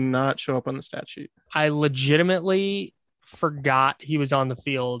 He did not show up on the stat sheet. I legitimately forgot he was on the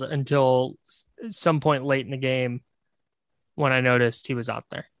field until some point late in the game when I noticed he was out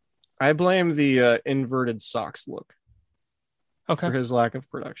there. I blame the inverted socks look. Okay. For his lack of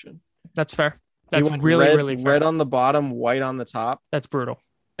production. That's fair. That's really fair. Red on the bottom, white on the top. That's brutal.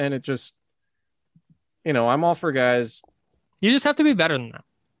 And it just, I'm all for guys. You just have to be better than that.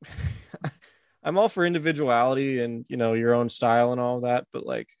 I'm all for individuality and, your own style and all of that. But,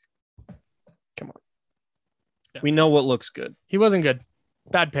 like, come on. Yeah. We know what looks good. He wasn't good.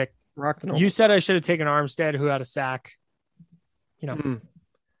 Bad pick. Rock the normal. You said I should have taken Armstead, who had a sack.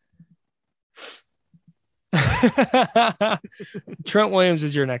 Trent Williams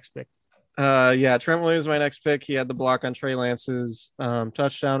is your next pick. Trent Williams is my next pick. He had the block on Trey Lance's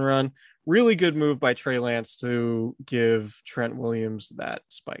touchdown run. Really good move by Trey Lance to give Trent Williams that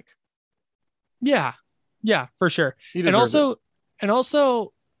spike. Yeah, for sure. And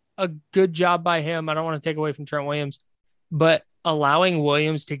also a good job by him. I don't want to take away from Trent Williams, but allowing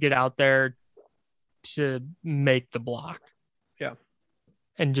Williams to get out there to make the block. Yeah.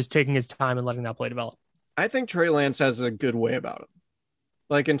 And just taking his time and letting that play develop. I think Trey Lance has a good way about him.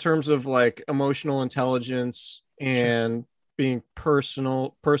 Like, in terms of, like, emotional intelligence and being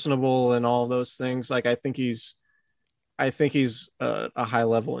personable and all those things. Like, I think he's a high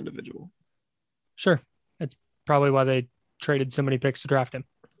level individual. Sure. That's probably why they traded so many picks to draft him.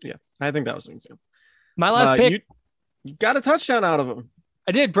 Yeah. I think that was an example. My last pick. You got a touchdown out of him.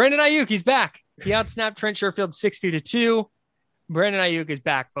 I did. Brandon Ayuk, he's back. He outsnapped Trent Sherfield 60-2. Brandon Ayuk is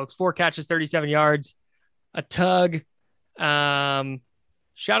back, folks. 4 catches, 37 yards, a tug.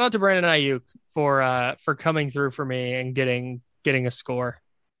 Shout out to Brandon Ayuk for coming through for me and getting a score.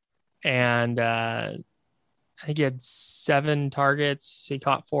 And I think he had 7 targets. He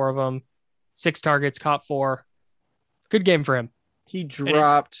caught 4 of them. 6 targets, caught 4. Good game for him. He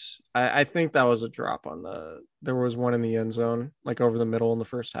dropped. I think that was a drop there was one in the end zone, like over the middle in the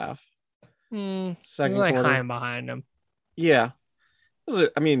first half. Second like quarter. High and behind him. Yeah.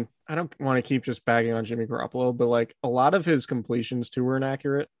 I mean, I don't want to keep just bagging on Jimmy Garoppolo, but, like, a lot of his completions too were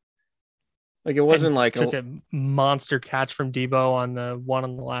inaccurate. Like, it wasn't like took a monster catch from Debo on the one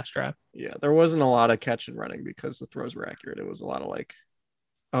on the last drive. Yeah, there wasn't a lot of catch and running because the throws were accurate. It was a lot of like,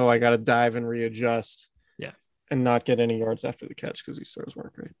 oh, I got to dive and readjust. Yeah. And not get any yards after the catch because these throws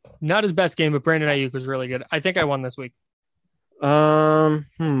weren't great. Not his best game, but Brandon Ayuk was really good. I think I won this week.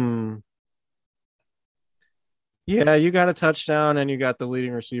 Yeah, you got a touchdown and you got the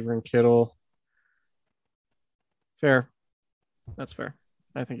leading receiver in Kittle. Fair. That's fair.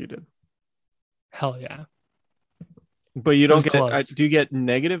 I think you did. Hell yeah. But you don't get, do you get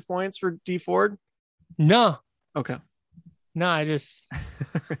negative points for D Ford? No. Okay. No, I don't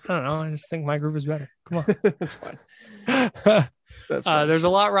know. I just think my group is better. Come on. That's fine. That's fine. There's a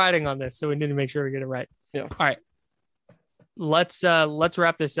lot riding on this, so we need to make sure we get it right. Yeah. All right. Let's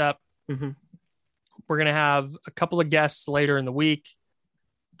wrap this up. Mm-hmm. We're going to have a couple of guests later in the week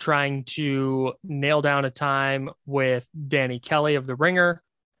trying to nail down a time with Danny Kelly of The Ringer,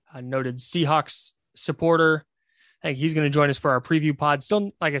 a noted Seahawks supporter. I think he's going to join us for our preview pod.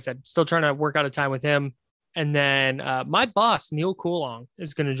 Still, like I said, still trying to work out a time with him. And then my boss, Neil Coulong,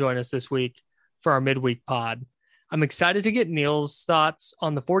 is going to join us this week for our midweek pod. I'm excited to get Neil's thoughts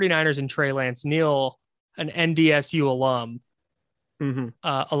on the 49ers and Trey Lance. Neil, an NDSU alum,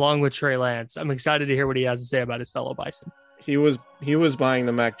 along with Trey Lance. I'm excited to hear what he has to say about his fellow Bison. He was buying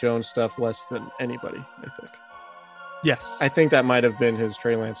the Mac Jones stuff less than anybody, I think. Yes. I think that might have been his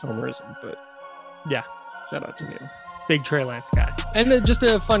Trey Lance homerism, but yeah. Shout out to Neil. Big Trey Lance guy. And just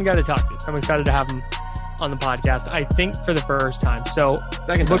a fun guy to talk to. So I'm excited to have him on the podcast, I think for the first time. So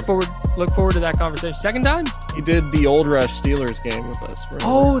look forward to that conversation. Second time? He did the Old Rush Steelers game with us. Remember?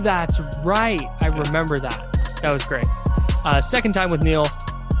 Oh, that's right. I remember that. That was great. Second time with Neil.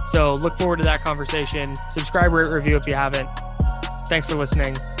 So look forward to that conversation. Subscribe, rate, review if you haven't. Thanks for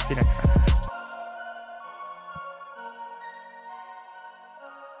listening. See you next time.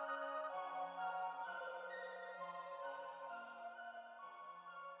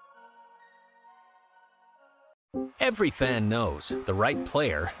 Every fan knows the right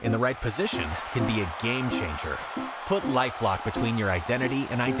player in the right position can be a game changer. Put LifeLock between your identity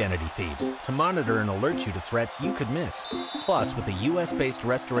and identity thieves to monitor and alert you to threats you could miss. Plus, with a U.S.-based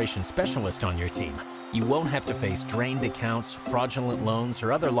restoration specialist on your team, you won't have to face drained accounts, fraudulent loans,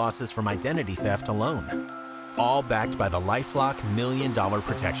 or other losses from identity theft alone. All backed by the LifeLock $1 Million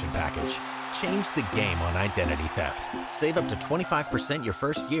Protection Package. Change the game on identity theft. Save up to 25% your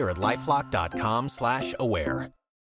first year at LifeLock.com/aware.